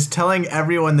things is telling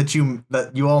everyone that you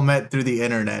all met through the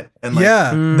internet, and like,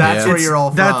 that's where you're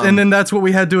all from. And then that's what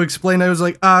we had to explain. I was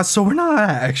like, so we're not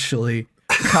actually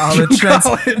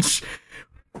college.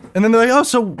 And then they're like, oh,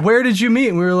 so where did you meet?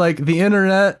 And we were like, the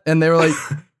internet. And they were like,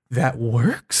 that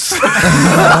works? Yeah,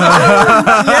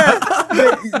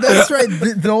 that's right.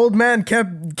 The old man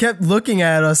kept looking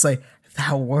at us like,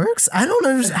 that works? I don't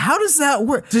understand. How does that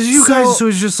work? Did you guys? So it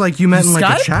was just like you met in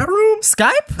like a chat room?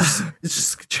 Skype? It's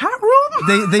just a chat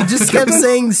room? They just kept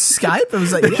saying Skype. It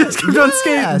was like, Just kept on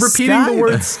repeating Skype. the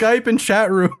word Skype in chat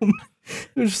room.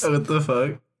 What the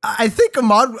fuck? I think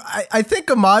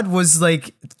Ahmad was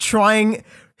like trying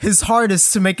his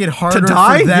hardest to make it harder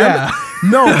die? for them. Yeah.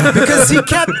 No, because he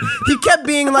kept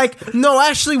being like, no,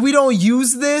 actually we don't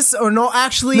use this, or no,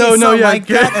 actually No, it's no, not yeah, like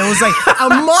that. And it was like,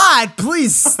 Ahmad,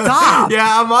 please stop.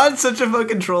 Yeah, I'm on such a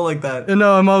fucking troll like that. And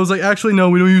no, I was like, actually,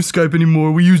 no, we don't use Skype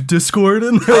anymore. We use Discord.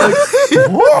 And they're like,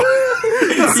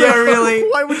 what? Yeah, really.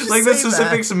 Why would you like say the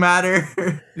specifics matter?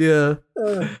 Yeah.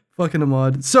 Fucking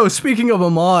Ahmad. So speaking of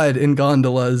Ahmad in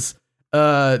Gondolas,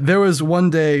 there was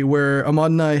one day where Ahmad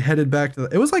and I headed back to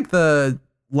it was like the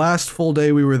last full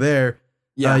day we were there.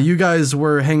 Yeah. You guys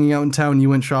were hanging out in town, you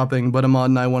went shopping, but Ahmad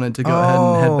and I wanted to go ahead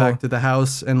and head back to the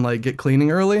house and like get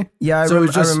cleaning early. Yeah, so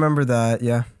I remember that,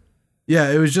 yeah. Yeah,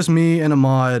 it was just me and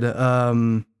Ahmad.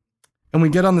 And we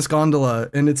get on this gondola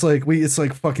and it's like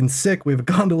fucking sick. We have a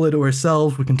gondola to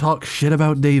ourselves. We can talk shit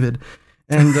about David.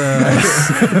 And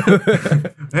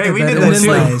hey, we did and that then, too.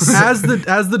 like,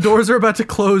 as the doors are about to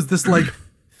close, this like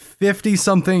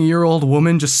 50-something-year-old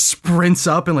woman just sprints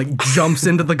up and like jumps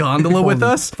into the gondola with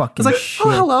us. Fucking it's like, shit.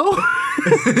 oh, hello.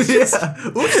 Yeah.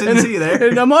 Oops, didn't see you there.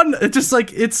 And I'm on. It's just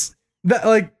like it's that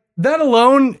like that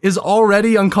alone is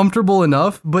already uncomfortable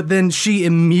enough. But then she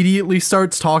immediately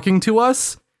starts talking to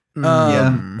us. And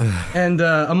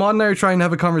Ahmad and I are trying to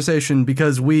have a conversation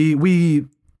because we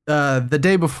the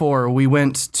day before we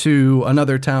went to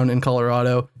another town in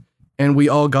Colorado. And we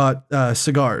all got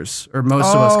cigars, or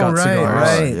most of us got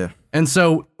cigars. Right. Yeah. And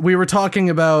so we were talking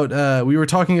about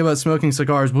smoking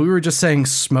cigars, but we were just saying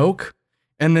smoke.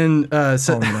 And then Oh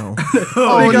no.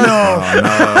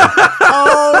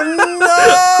 oh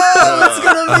no! It's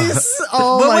gonna be.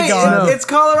 But My wait, god! it's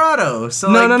Colorado,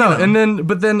 so no. like, you know.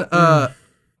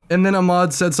 And then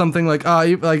Ahmad said something like,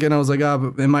 and I was like,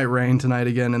 but it might rain tonight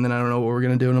again, and then I don't know what we're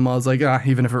gonna do. And Ahmad's like,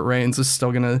 even if it rains,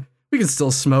 we can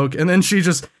still smoke. And then she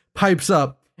just pipes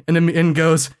up and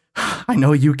goes, I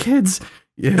know you kids.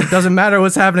 It doesn't matter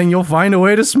what's happening, you'll find a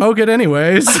way to smoke it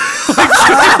anyways. And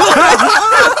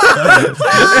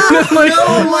then, like,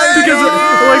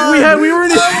 we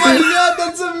weren't. Oh my god,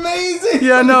 that's amazing!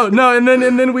 Yeah, no, and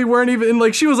then we weren't even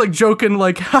like she was like joking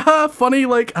like haha funny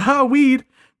like haha weed.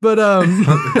 But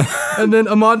and then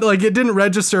Ahmad like it didn't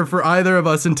register for either of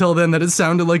us until then that it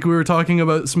sounded like we were talking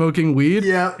about smoking weed.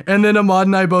 Yeah. And then Ahmad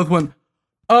and I both went,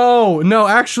 oh no,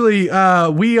 actually,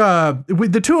 we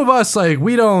the two of us like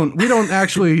we don't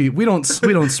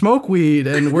smoke weed,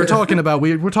 and we're talking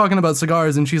about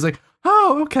cigars, and she's like,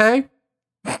 oh okay.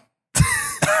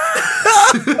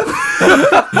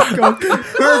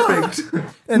 Perfect.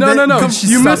 And No.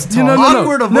 You missed. No.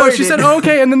 Awkward No, she avoided. said oh,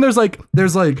 okay, and then there's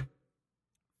like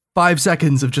 5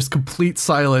 seconds of just complete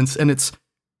silence, and it's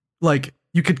like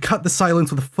you could cut the silence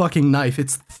with a fucking knife.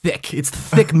 It's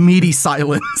thick, meaty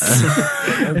silence.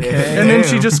 Okay. And then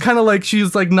she just kind of like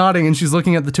she's like nodding, and she's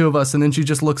looking at the two of us, and then she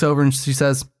just looks over and she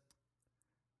says,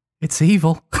 "It's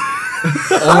evil."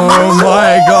 Oh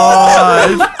my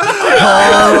god.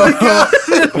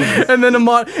 And then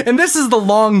Ahmad, and this is the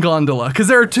long gondola because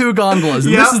there are 2 gondolas,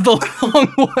 and this is the long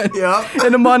one. Yeah.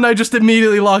 And Ahmad and I just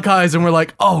immediately lock eyes, and we're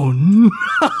like, "Oh no!"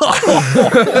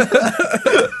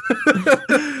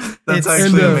 That's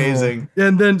actually amazing.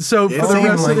 And then so for the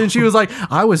rest of it, and she was like,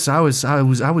 I was around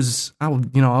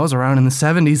in the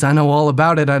 70s. I know all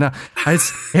about it. I know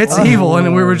it's evil.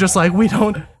 And we were just like, we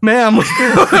don't, ma'am.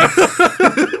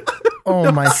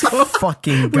 Oh my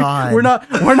fucking god! We're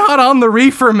not on the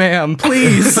reefer, ma'am.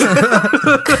 Please.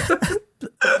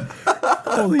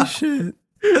 Holy shit!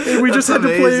 And we just had to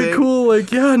play it amazing. cool,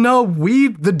 like, yeah, no,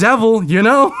 the devil, you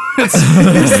know, it's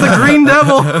the green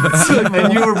devil.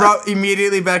 And you were brought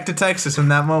immediately back to Texas in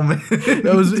that moment.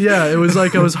 It was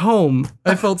like I was home.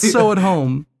 I felt so at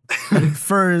home.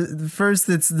 First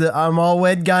it's the I'm all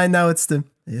wet guy. Now it's the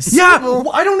Yeah,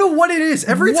 I don't know what it is.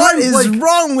 Every What time, is like,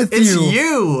 wrong with It's you?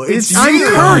 you. It's I'm you.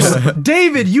 cursed.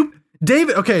 David, you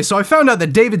David. Okay, so I found out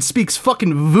that David speaks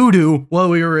fucking voodoo while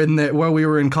we were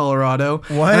in Colorado.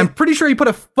 What? And I'm pretty sure he put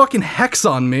a fucking hex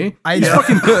on me. I He's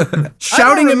fucking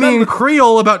shouting at me in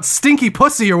Creole about stinky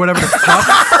pussy or whatever the fuck.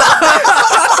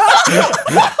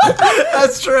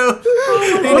 That's true.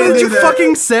 What did you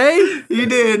fucking say? You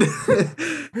did.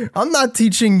 I'm not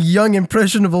teaching young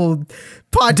impressionable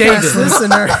podcast David.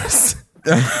 listeners.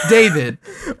 David,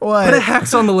 What? put a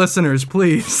hex on the listeners,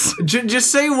 please.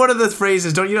 Just say one of the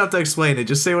phrases. You don't have to explain it.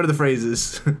 Just say one of the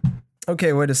phrases.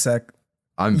 Okay, wait a sec.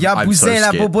 I'm Ya so bousez la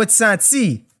scared. bobotte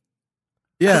senti.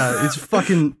 Yeah, it's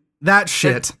fucking that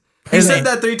shit. He said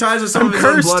that 3 times with some of his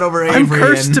own blood over Avery. I'm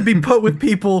cursed and to be put with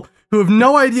people who have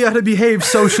no idea how to behave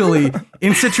socially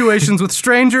in situations with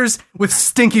strangers with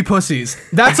stinky pussies.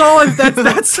 That's all.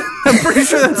 That's. I'm pretty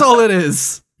sure that's all it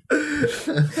is.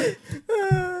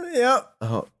 Yep.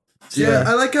 Yeah,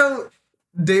 I like how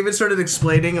David started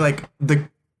explaining like the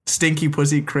stinky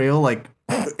pussy Creole, like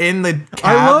in the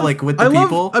cab, like with the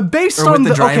people, based or on with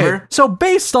the driver. Okay, so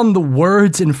based on the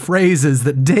words and phrases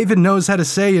that David knows how to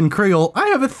say in Creole, I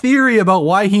have a theory about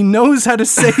why he knows how to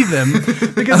say them.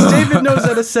 Because David knows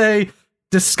how to say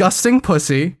disgusting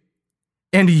pussy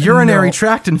and urinary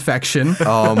tract infection,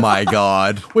 Oh my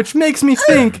god. which makes me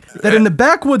think that in the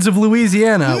backwoods of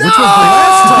Louisiana, which was the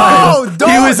last time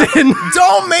he was in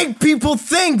Don't make people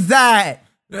think that.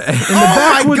 the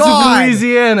backwoods of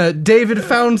Louisiana, David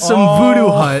found some voodoo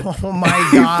hut. Oh my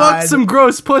He god. fucked some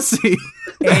gross pussy.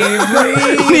 And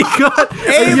Avery. he got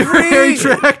a Avery! urinary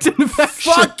tract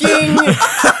infection. Fucking.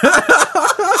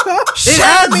 It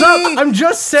adds up. I'm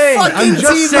just saying. I'm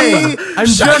just saying. I'm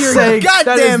just saying.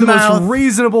 That is the most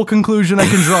reasonable conclusion I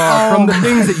can draw from the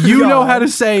things that you know how to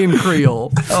say in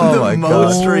Creole. Oh my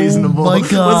Most god. reasonable. my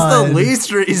What's God. the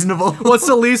least reasonable? What's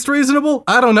the least reasonable?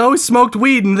 I don't know. He smoked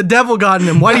weed and the devil got in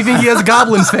him. Why do you think he has a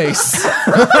goblin's face?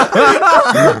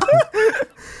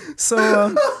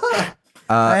 So,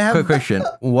 I have- Quick question.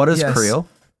 What is Yes. Creole?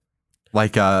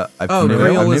 Like, I've Oh, never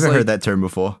Creole is like- heard that term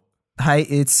before. hi,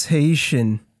 it's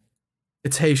Haitian.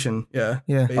 It's Haitian. Yeah.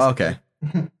 Yeah. basically. Okay.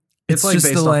 It's like just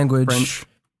based the off language. French.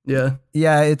 Yeah.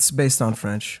 Yeah, it's based on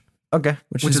French, Okay.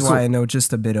 which Which is is why cool. I know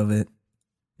just a bit of it.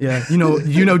 Yeah, you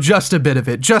know just a bit of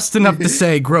it, just enough to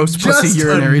say gross pussy Just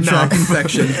urinary enough. tract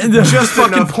infection. Just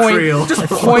fucking enough point, Creole. just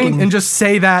point and just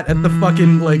say that at the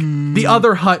fucking like the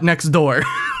other hut next door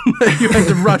that you had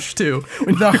to rush to.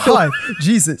 When The hut.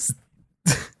 Jesus.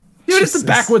 you're just the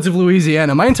backwoods of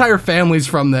Louisiana. My entire family's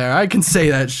from there. I can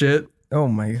say that shit. Oh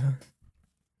my god.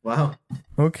 Wow,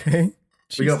 Okay.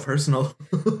 we got personal.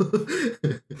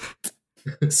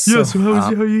 So,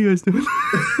 how are you guys doing?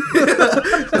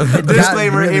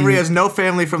 Disclaimer: really- Avery has no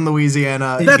family from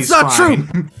Louisiana. That's He's not fine.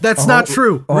 true. That's not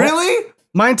true. Really?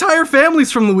 My entire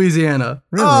family's from Louisiana.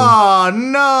 Oh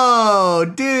no,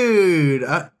 dude!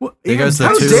 There goes the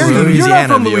How two dare you? You're not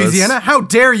Louisiana from viewers. Louisiana. How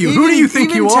dare you? Who do you think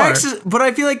even you are? Texas, but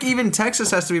I feel like even Texas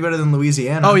has to be better than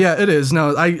Louisiana. Oh yeah, it is.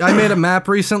 No, I made a map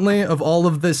recently of all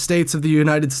of the states of the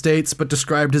United States, but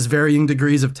described as varying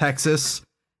degrees of Texas,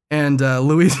 and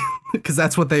Louisiana, because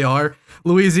that's what they are.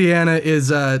 Louisiana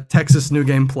is Texas New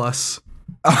Game Plus.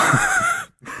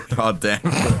 God damn.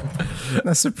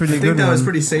 that's a pretty I good think that one. was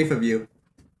pretty safe of you.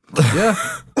 Yeah,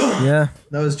 Yeah.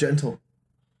 That was gentle.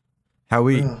 How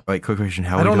we? Wait, quick question.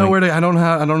 How I we don't doing? know where to. I don't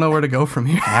know where to go from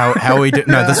here. How we do?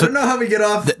 No, this I would don't know how we get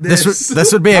off this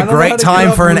would be I a don't know how great to get time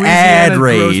off for an ad Louisiana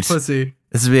gross read. pussy.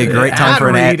 This would be a great time Ad for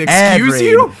an read, ad excuse read.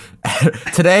 you?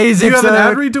 Today's you have episode.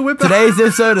 an ad read to whip out? Today's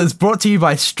episode is brought to you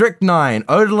by Strychnine,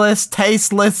 odorless,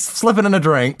 tasteless, slipping in a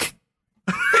drink.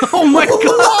 Oh my god!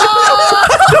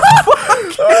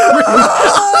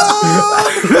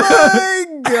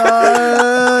 Oh my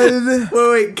god.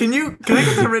 Wait, can I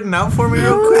get that written out for me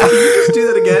real quick? Can you just do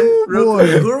that again? Real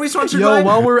quick. Who are we sponsored by? Yo,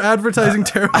 while we're advertising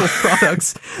terrible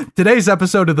products, today's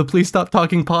episode of the Please Stop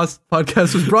Talking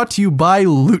podcast was brought to you by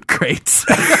Loot Crates.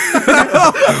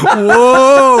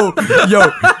 Whoa,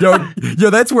 yo,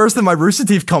 that's worse than my Rooster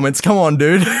Teeth comments. Come on,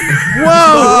 dude.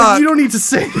 Whoa, you don't need to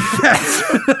say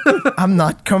that. I'm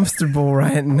not comfortable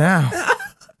right now.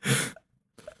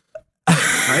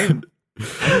 I'm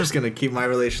just gonna keep my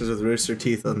relations with Rooster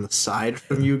Teeth on the side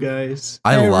from you guys.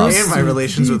 I Hey, love, And my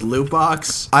relations with Loot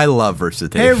Box. I love Rooster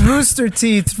Teeth. Hey, Rooster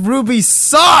Teeth, Ruby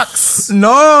sucks.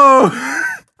 No.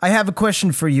 I have a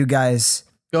question for you guys.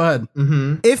 Go ahead.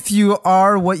 If you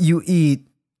are what you eat,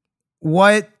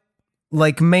 what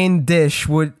like main dish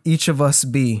would each of us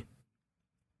be?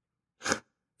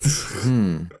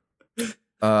 Because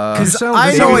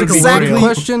I know exactly.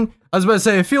 Question. I was about to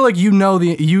say, I feel like you know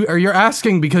you're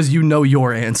asking because you know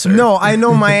your answer. No, I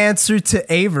know my answer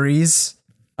to Avery's.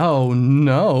 Oh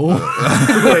no.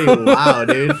 Wait, wow,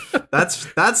 dude.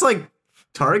 That's like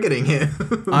targeting him.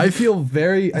 I feel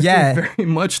very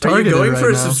much Are you targeted going right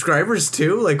for now. subscribers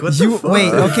too? Like what the fuck?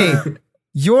 Wait, okay.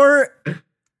 You're.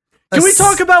 Can we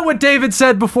talk about what David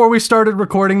said before we started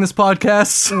recording this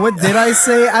podcast? What did I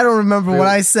say? I don't remember what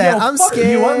I said. Yo, I'm fuck scared.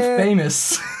 you, I'm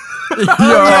famous.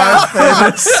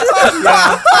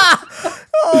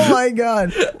 Oh my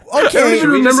god. I don't Okay. even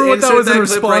remember what that insert was in that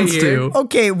clip right response here? to.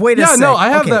 Okay. Wait a Yeah, second. no, I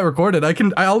have okay. that recorded.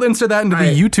 I'll insert that into the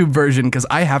Alright. YouTube version because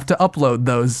I have to upload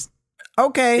those.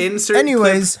 Okay. Insert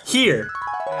Anyways, clip here.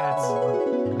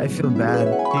 I feel bad.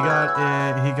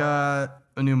 He got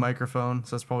a new microphone,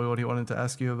 so that's probably what he wanted to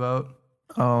ask you about.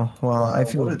 Oh well, I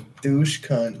feel. What a douche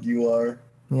cunt you are.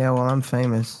 Yeah, well, I'm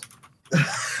famous.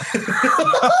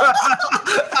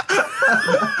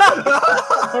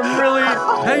 I'm really.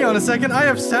 Hang on a second. I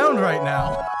have sound right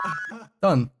now.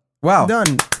 Done. Wow.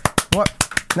 Done. What?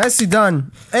 Nicely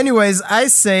done. Anyways, I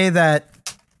say that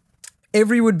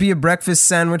Avery would be a breakfast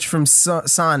sandwich from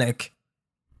Sonic.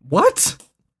 What?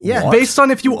 Yeah. Based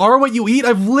on if you are what you eat,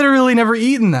 I've literally never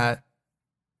eaten that.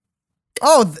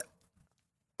 Oh.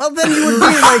 Well, then you would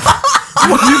be like.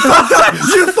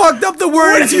 You fucked up the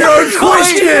word to your own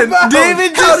question.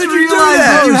 David How just did you do realized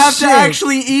that? that you have shit. to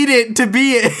actually eat it to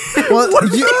be it. Well,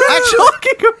 you actually,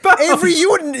 Talking about Avery,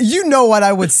 you know what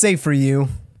I would say for you.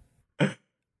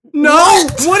 no.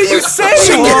 What are you saying?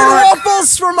 Chicken and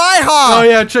waffles from IHOP. Oh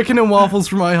yeah, chicken and waffles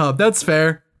from IHOP. That's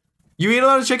fair. You eat a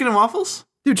lot of chicken and waffles?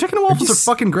 Dude, chicken and waffles are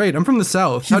fucking great. I'm from the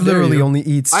South. He How dare literally you? only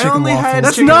eats I chicken only waffles. had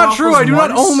That's chicken not and true. waffles I do not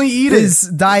once. only eat it. His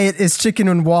diet is chicken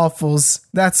and waffles.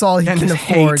 That's all he And can his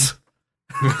afford.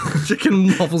 hate. Chicken,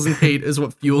 waffles, and hate is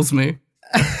what fuels me.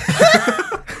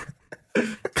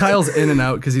 Kyle's in and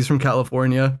out because he's from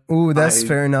California. Ooh, that's I-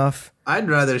 fair enough. I'd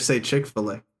rather say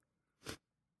Chick-fil-A.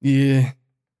 Yeah.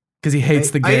 Because he hates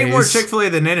the I gays. eat more Chick-fil-A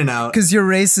than In-N-Out. Because you're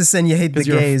racist and you hate the Because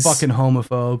you're gays. a fucking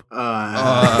homophobe.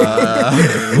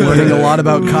 Uh, Learning a lot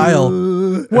about Kyle.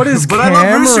 What is but Cameron?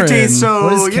 I love Rooster Teeth, so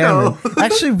What is you know. Cameron?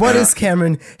 Actually, what is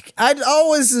Cameron? I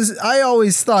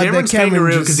always thought Cameron's that Cameron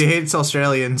kangaroo just, because he hates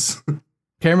Australians.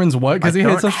 Cameron's what? Because he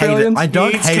hates don't hate it. Australians? I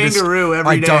don't he eats hate kangaroo I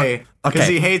every don't- day because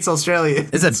okay. he hates Australians.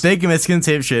 It's a big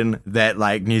misconception that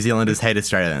like New Zealanders hate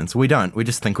Australians. We don't. We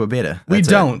just think we're better. We That's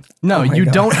it. don't. No, my you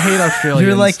God. don't hate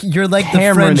Australians. you're like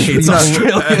Cameron the French hates people.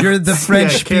 Australians. You're the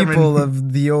French Cameron. people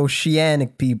of the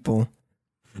oceanic people.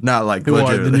 No, like Who are the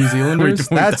legitimately. New Zealanders?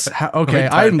 We That's don't- okay.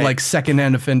 don't I'm hate- like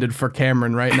secondhand offended for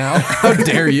Cameron right now. How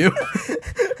dare you?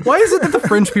 Why is it that the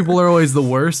French people are always the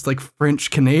worst? Like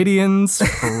French Canadians,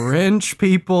 French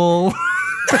people.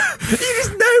 You just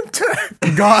named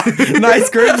her. God, nice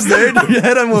groups, dude. You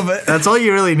hit him with it. That's all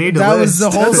you really need to That list. was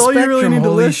the whole That's all you really spectrum, need to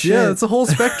holy list. shit. Yeah, it's a whole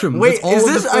spectrum. Wait, That's all is of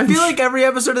the this? I feel French. like every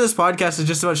episode of this podcast is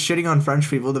just about shitting on French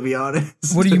people. To be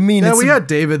honest, What do you mean? Yeah, It's we got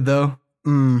David though.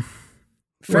 fair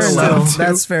We're allowed enough. to.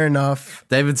 That's fair enough.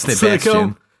 David Sicko.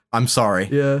 Sebastian. I'm sorry.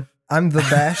 Yeah. I'm the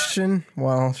Bastion.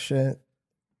 Well, shit.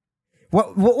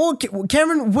 What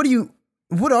Cameron? What are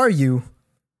you?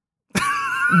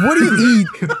 What do you eat?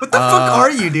 what the fuck are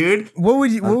you, dude? What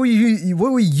would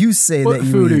you say What that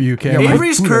you food eat? are you, Cameron? what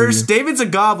Avery's food are cursed. you? David's a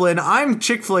goblin. I'm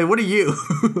Chick-fil-A. What are you?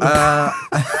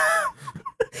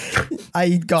 I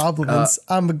eat goblins.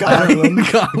 I'm a goblin.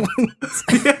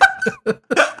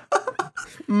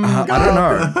 I don't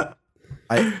know.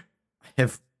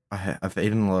 I've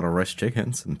eaten a lot of roast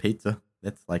chickens and pizza.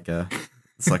 That's like a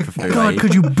food. I God, eat.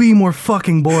 could you be more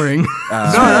fucking boring? No,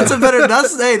 that's a better.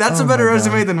 That's a better my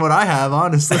resume than what I have,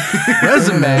 honestly.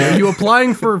 Resume? Are you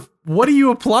applying for? What are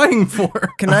you applying for?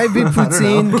 Can I be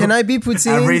poutine? Can I be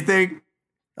poutine? Everything.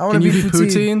 I want Can to you be be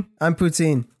poutine? I'm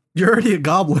poutine. You're already a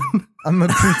goblin. I'm a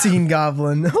poutine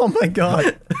goblin. Oh my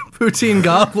god. Poutine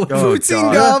goblin. Oh,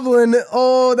 Poutine God. goblin.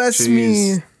 Oh, that's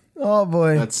me. Jeez. Oh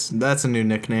boy. That's a new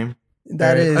nickname.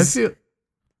 That Alright, is I feel.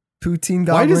 poutine Why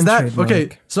goblin. does that? trademark.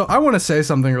 Okay, so I want to say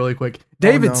something really quick.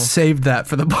 David no. saved that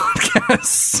for the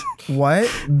podcast. What?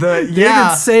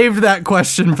 David saved that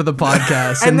question for the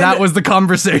podcast, and, And then- that was the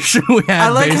conversation we had I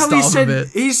like based how he off said of it.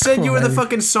 he said you were the Right.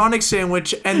 fucking Sonic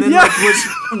sandwich, and then Yeah. like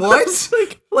was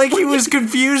what? Like he was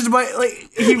confused by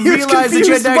he was realized that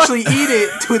you had confused to by- actually eat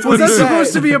it with what Was that he said.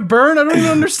 supposed to be a burn? I don't even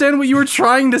understand what you were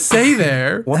trying to say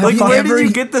there. What Like the fuck? where did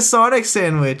you get the Sonic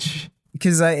sandwich?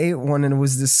 Because I ate one and it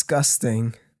was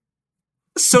disgusting.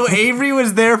 So Avery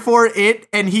was there for it,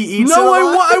 and he eats No, it a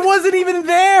lot? I wasn't even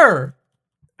there.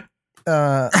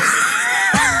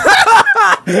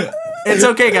 It's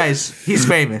okay, guys. He's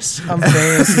famous. I'm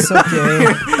famous. It's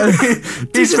okay.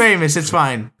 He's famous. It's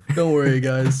fine. Don't worry,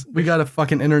 guys. We got a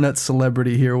fucking internet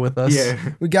celebrity here with us. Yeah.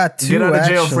 We got two. Get out of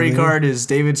jail free actually. card is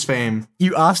David's fame.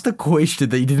 You asked a question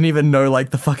that you didn't even know like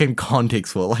the fucking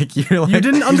context for. Like you're like You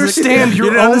didn't understand you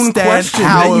your didn't own understand question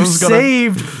how that it you was gonna-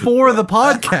 saved for the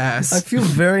I podcast. feel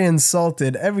very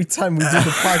insulted every time we do the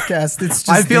podcast. It's just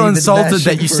I feel David insulted bashing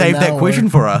that you for saved an that hour. question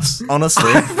for us.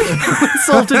 Honestly,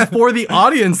 Insulted for the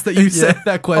audience that you said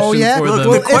that question Oh, yeah? for Look,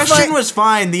 them. The if question I- was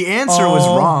fine. The answer was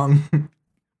Oh. wrong.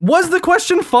 Was the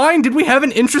question fine? Did we have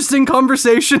an interesting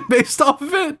conversation based off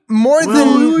of it? More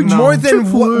than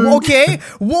no. okay.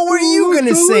 What were you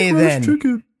gonna say then?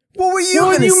 What were you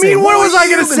What gonna do you say? mean? What was I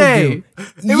were gonna you say? do?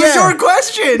 It was your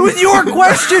question. It was your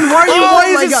question. Why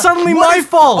Oh is it God. suddenly What my if-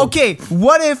 fault? Okay,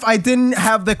 what if I didn't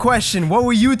have the question? What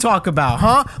will you talk about,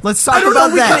 huh? Let's talk I don't know.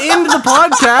 about We that. can end the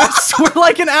podcast. We're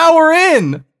like an hour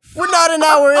in. We're not an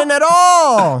hour in at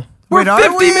all. We're Wait, are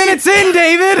 50 we? minutes in,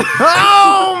 David.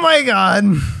 Oh my god.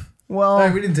 Well, All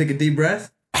right, we didn't take a deep breath.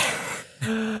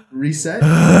 Reset.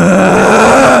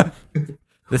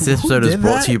 this episode is did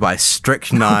brought that? to you by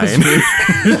Strict 9.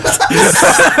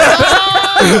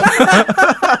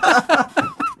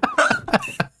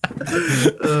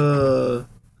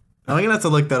 I'm gonna have to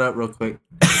look that up real quick.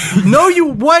 No, you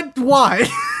what? Why?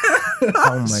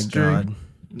 oh my god.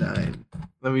 9.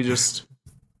 Let me just.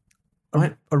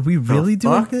 What? Are we really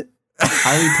doing fuck? it?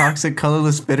 Highly toxic,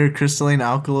 colorless, bitter, crystalline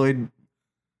alkaloid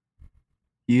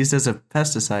used as a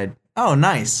pesticide. Oh,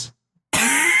 nice.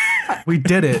 We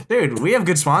did it. Dude, we have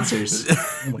good sponsors.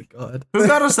 Oh my god. Who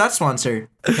got us that sponsor?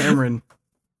 Cameron.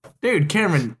 Dude,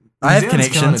 Cameron. I have New Zealand's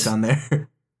killing connections. it down there.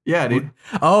 Yeah, dude.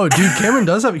 Oh, dude, Cameron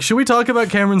does have. Should we talk about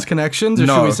Cameron's connections, or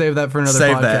No. should we save that for another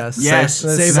Save that. podcast? Yes.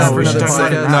 Save No, that for we another should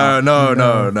talk podcast. about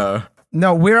No.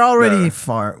 No, we're already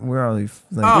far. We're already.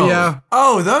 Oh, Yeah.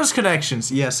 Oh, those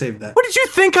connections. Yeah, save that. What did you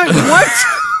think? I what?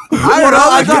 I don't know.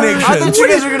 I thought connections? you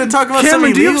guys were gonna talk about Cameron,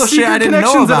 some do you illegal have shit I secret didn't know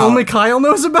connections that about. only Kyle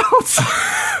knows about?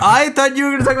 I thought you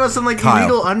were gonna talk about some like Kyle.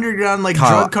 illegal underground like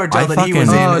Kyle, drug cartel I that he was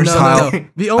fucking- in Oh or no, something. no.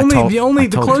 The only,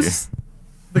 the told closest.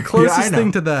 The closest know.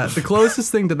 thing to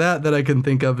that I can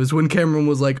think of is when Cameron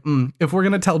was like, if we're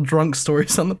gonna tell drunk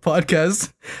stories on the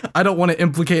podcast, I don't want to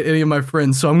implicate any of my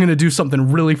friends, so I'm gonna do something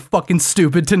really fucking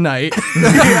stupid tonight.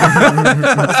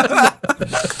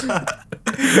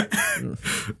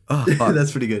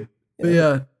 That's pretty good.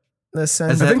 Yeah, Let's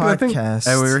end Is the that- I think- podcast.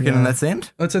 Are we reckoning yeah. that's the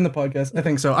end? let's end the podcast. I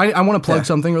think so. I want to plug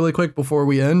something really quick before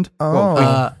we end.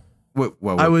 Oh,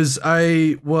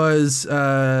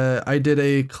 I did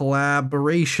a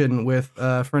collaboration with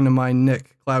a friend of mine,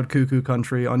 Nick, Cloud Cuckoo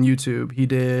Country on YouTube.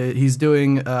 He's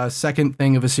doing a second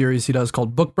thing of a series he does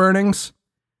called Book Burnings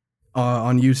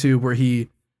on YouTube, where he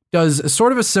does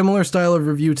sort of a similar style of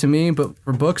review to me, but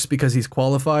for books because he's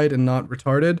qualified and not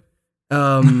retarded.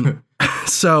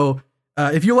 So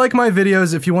if you like my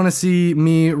videos, if you want to see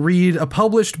me read a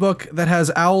published book that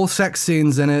has owl sex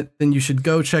scenes in it, then you should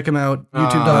go check him out.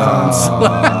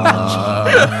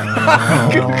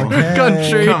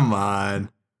 YouTube.com/country. Come on.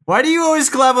 Why do you always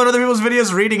collab on other people's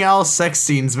videos reading owl sex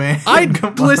scenes, man?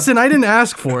 Come on. Listen, I didn't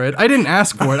ask for it. I've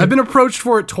been approached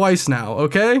for it twice now,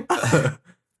 okay?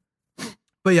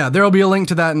 But yeah, there'll be a link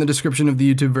to that in the description of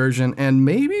the YouTube version and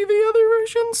maybe the other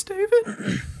versions,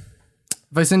 David.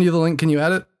 If I send you the link, can you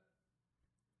add it?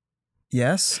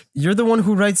 yes. You're the one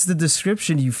who writes the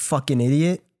description, you fucking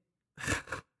idiot.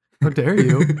 How dare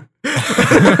you?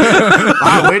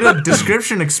 Wow, way to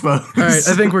description expose. All right,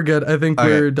 I think we're good. I think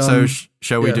we're done. So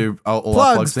shall we Yeah. do all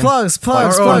our Plugs, plugs?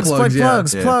 plugs, Our own plugs, plugs,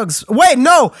 plugs, yeah. plugs. Wait,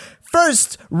 no.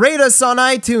 First, rate us on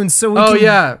iTunes so we Oh can.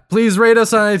 yeah, please rate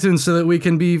us on iTunes so that we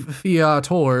can be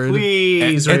fiatored.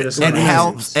 Please rate us on It iTunes.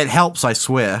 helps. It helps. I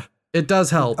swear. It does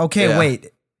help. Okay, Yeah.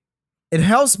 wait. It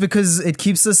helps because it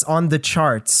keeps us on the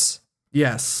charts.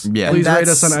 Yes. Yeah. Please rate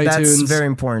That's- us on That's iTunes. very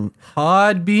important.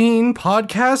 Podbean,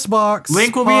 Podcast Box.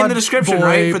 Link will be in the description, Podboy,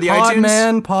 right, for the iTunes?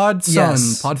 Podman, Pod Son,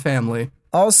 Yes. Pod Family.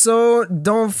 Also,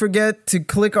 don't forget to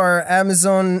click our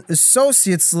Amazon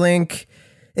Associates link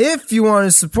if you want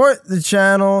to support the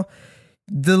channel.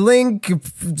 The link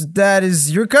that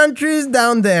is your country is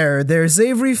down there. There's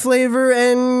Avery flavor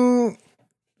and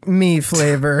me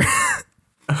flavor.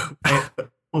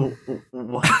 Oh,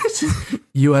 what?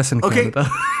 US and Okay.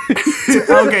 Canada.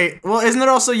 Okay, well, isn't it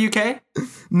also UK?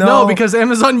 No, because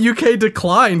Amazon UK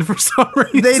declined for some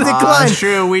reason. they declined.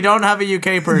 True, we don't have a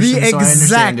UK person, The so I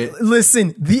understand exact it.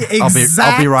 listen, the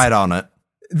I'll be right on it.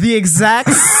 the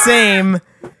exact same,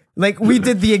 like we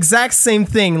did the exact same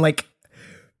thing, like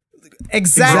exact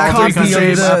Exactly copy the of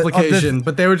same the application,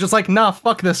 but they were just like, nah,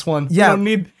 fuck this one. Yeah. We don't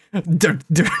need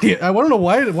Dirty. I want to know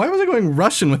why was I going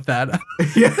Russian with that?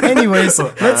 Anyways,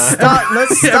 let's stop.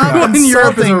 Let's stop Everyone in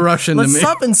Europe is a insulting. Russian to Let's me.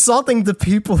 stop insulting the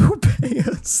people who pay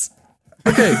us.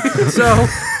 Okay, so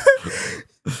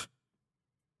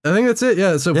I think that's it.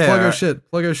 Yeah. So Yeah, plug our alright.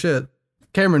 shit. Plug our shit.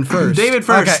 Cameron first. David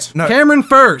first. Okay, no, Cameron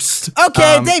first.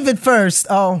 Okay, David first.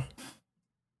 Oh,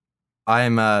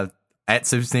 I'm at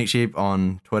Super Sneak Sheep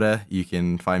on Twitter. You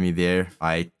can find me there.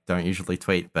 I don't usually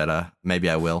tweet, but maybe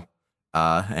I will.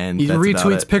 And He that's about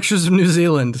retweets it. pictures of New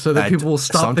Zealand so that I people will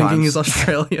stop thinking he's sometimes.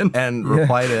 Australian. And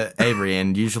reply to Avery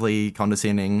in usually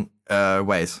condescending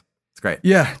ways. It's great.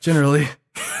 Yeah, generally.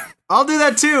 I'll do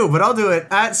that too, but I'll do it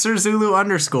at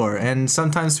SirZulu_ and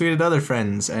sometimes tweet at other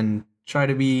friends and try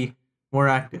to be more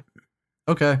active.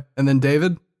 Okay, and then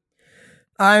David.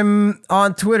 I'm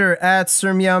on Twitter at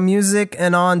SirMeowMusic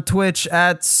and on Twitch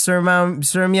at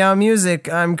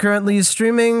SirMeowMusic. I'm currently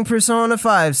streaming Persona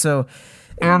 5, so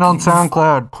And on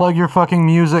SoundCloud. Plug your fucking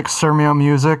music, Sir Meow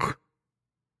Music.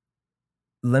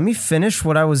 let me finish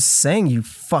what I was saying, you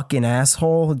fucking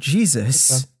asshole.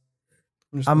 Jesus.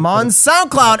 I'm on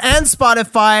SoundCloud and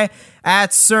Spotify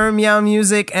at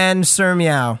SirMeowMusic and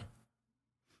SirMeow.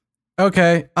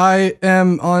 Okay, I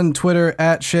am on Twitter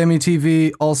at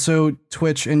ShammyTV, also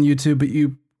Twitch and YouTube, but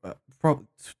you,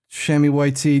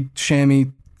 ShammyYT,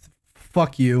 Shammy,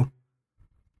 fuck you.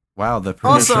 Wow, the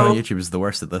promotion Also- on YouTube is the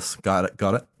worst at this. Got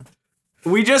it.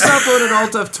 We just uploaded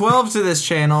Alt of 12 to this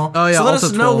channel. Oh, yeah, so let Alt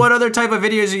us of know 12. what other type of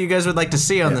videos you guys would like to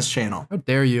see on this channel. How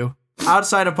dare you?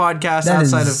 Outside of podcasts, That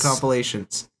outside is- of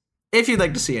compilations. If you'd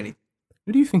like to see anything.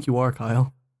 Who do you think you are,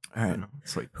 Kyle? All right,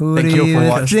 sweet. Who Thank do you all for you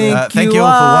watching. think Thank you you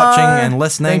all for are? watching and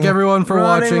listening. Thank everyone for Running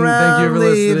watching. Thank you for around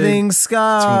listening. leaving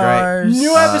scars.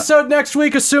 New episode next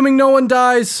week, assuming no one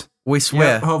dies. We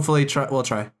swear. Hopefully, we'll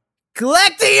try.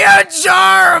 Collecting your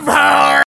jar of heart.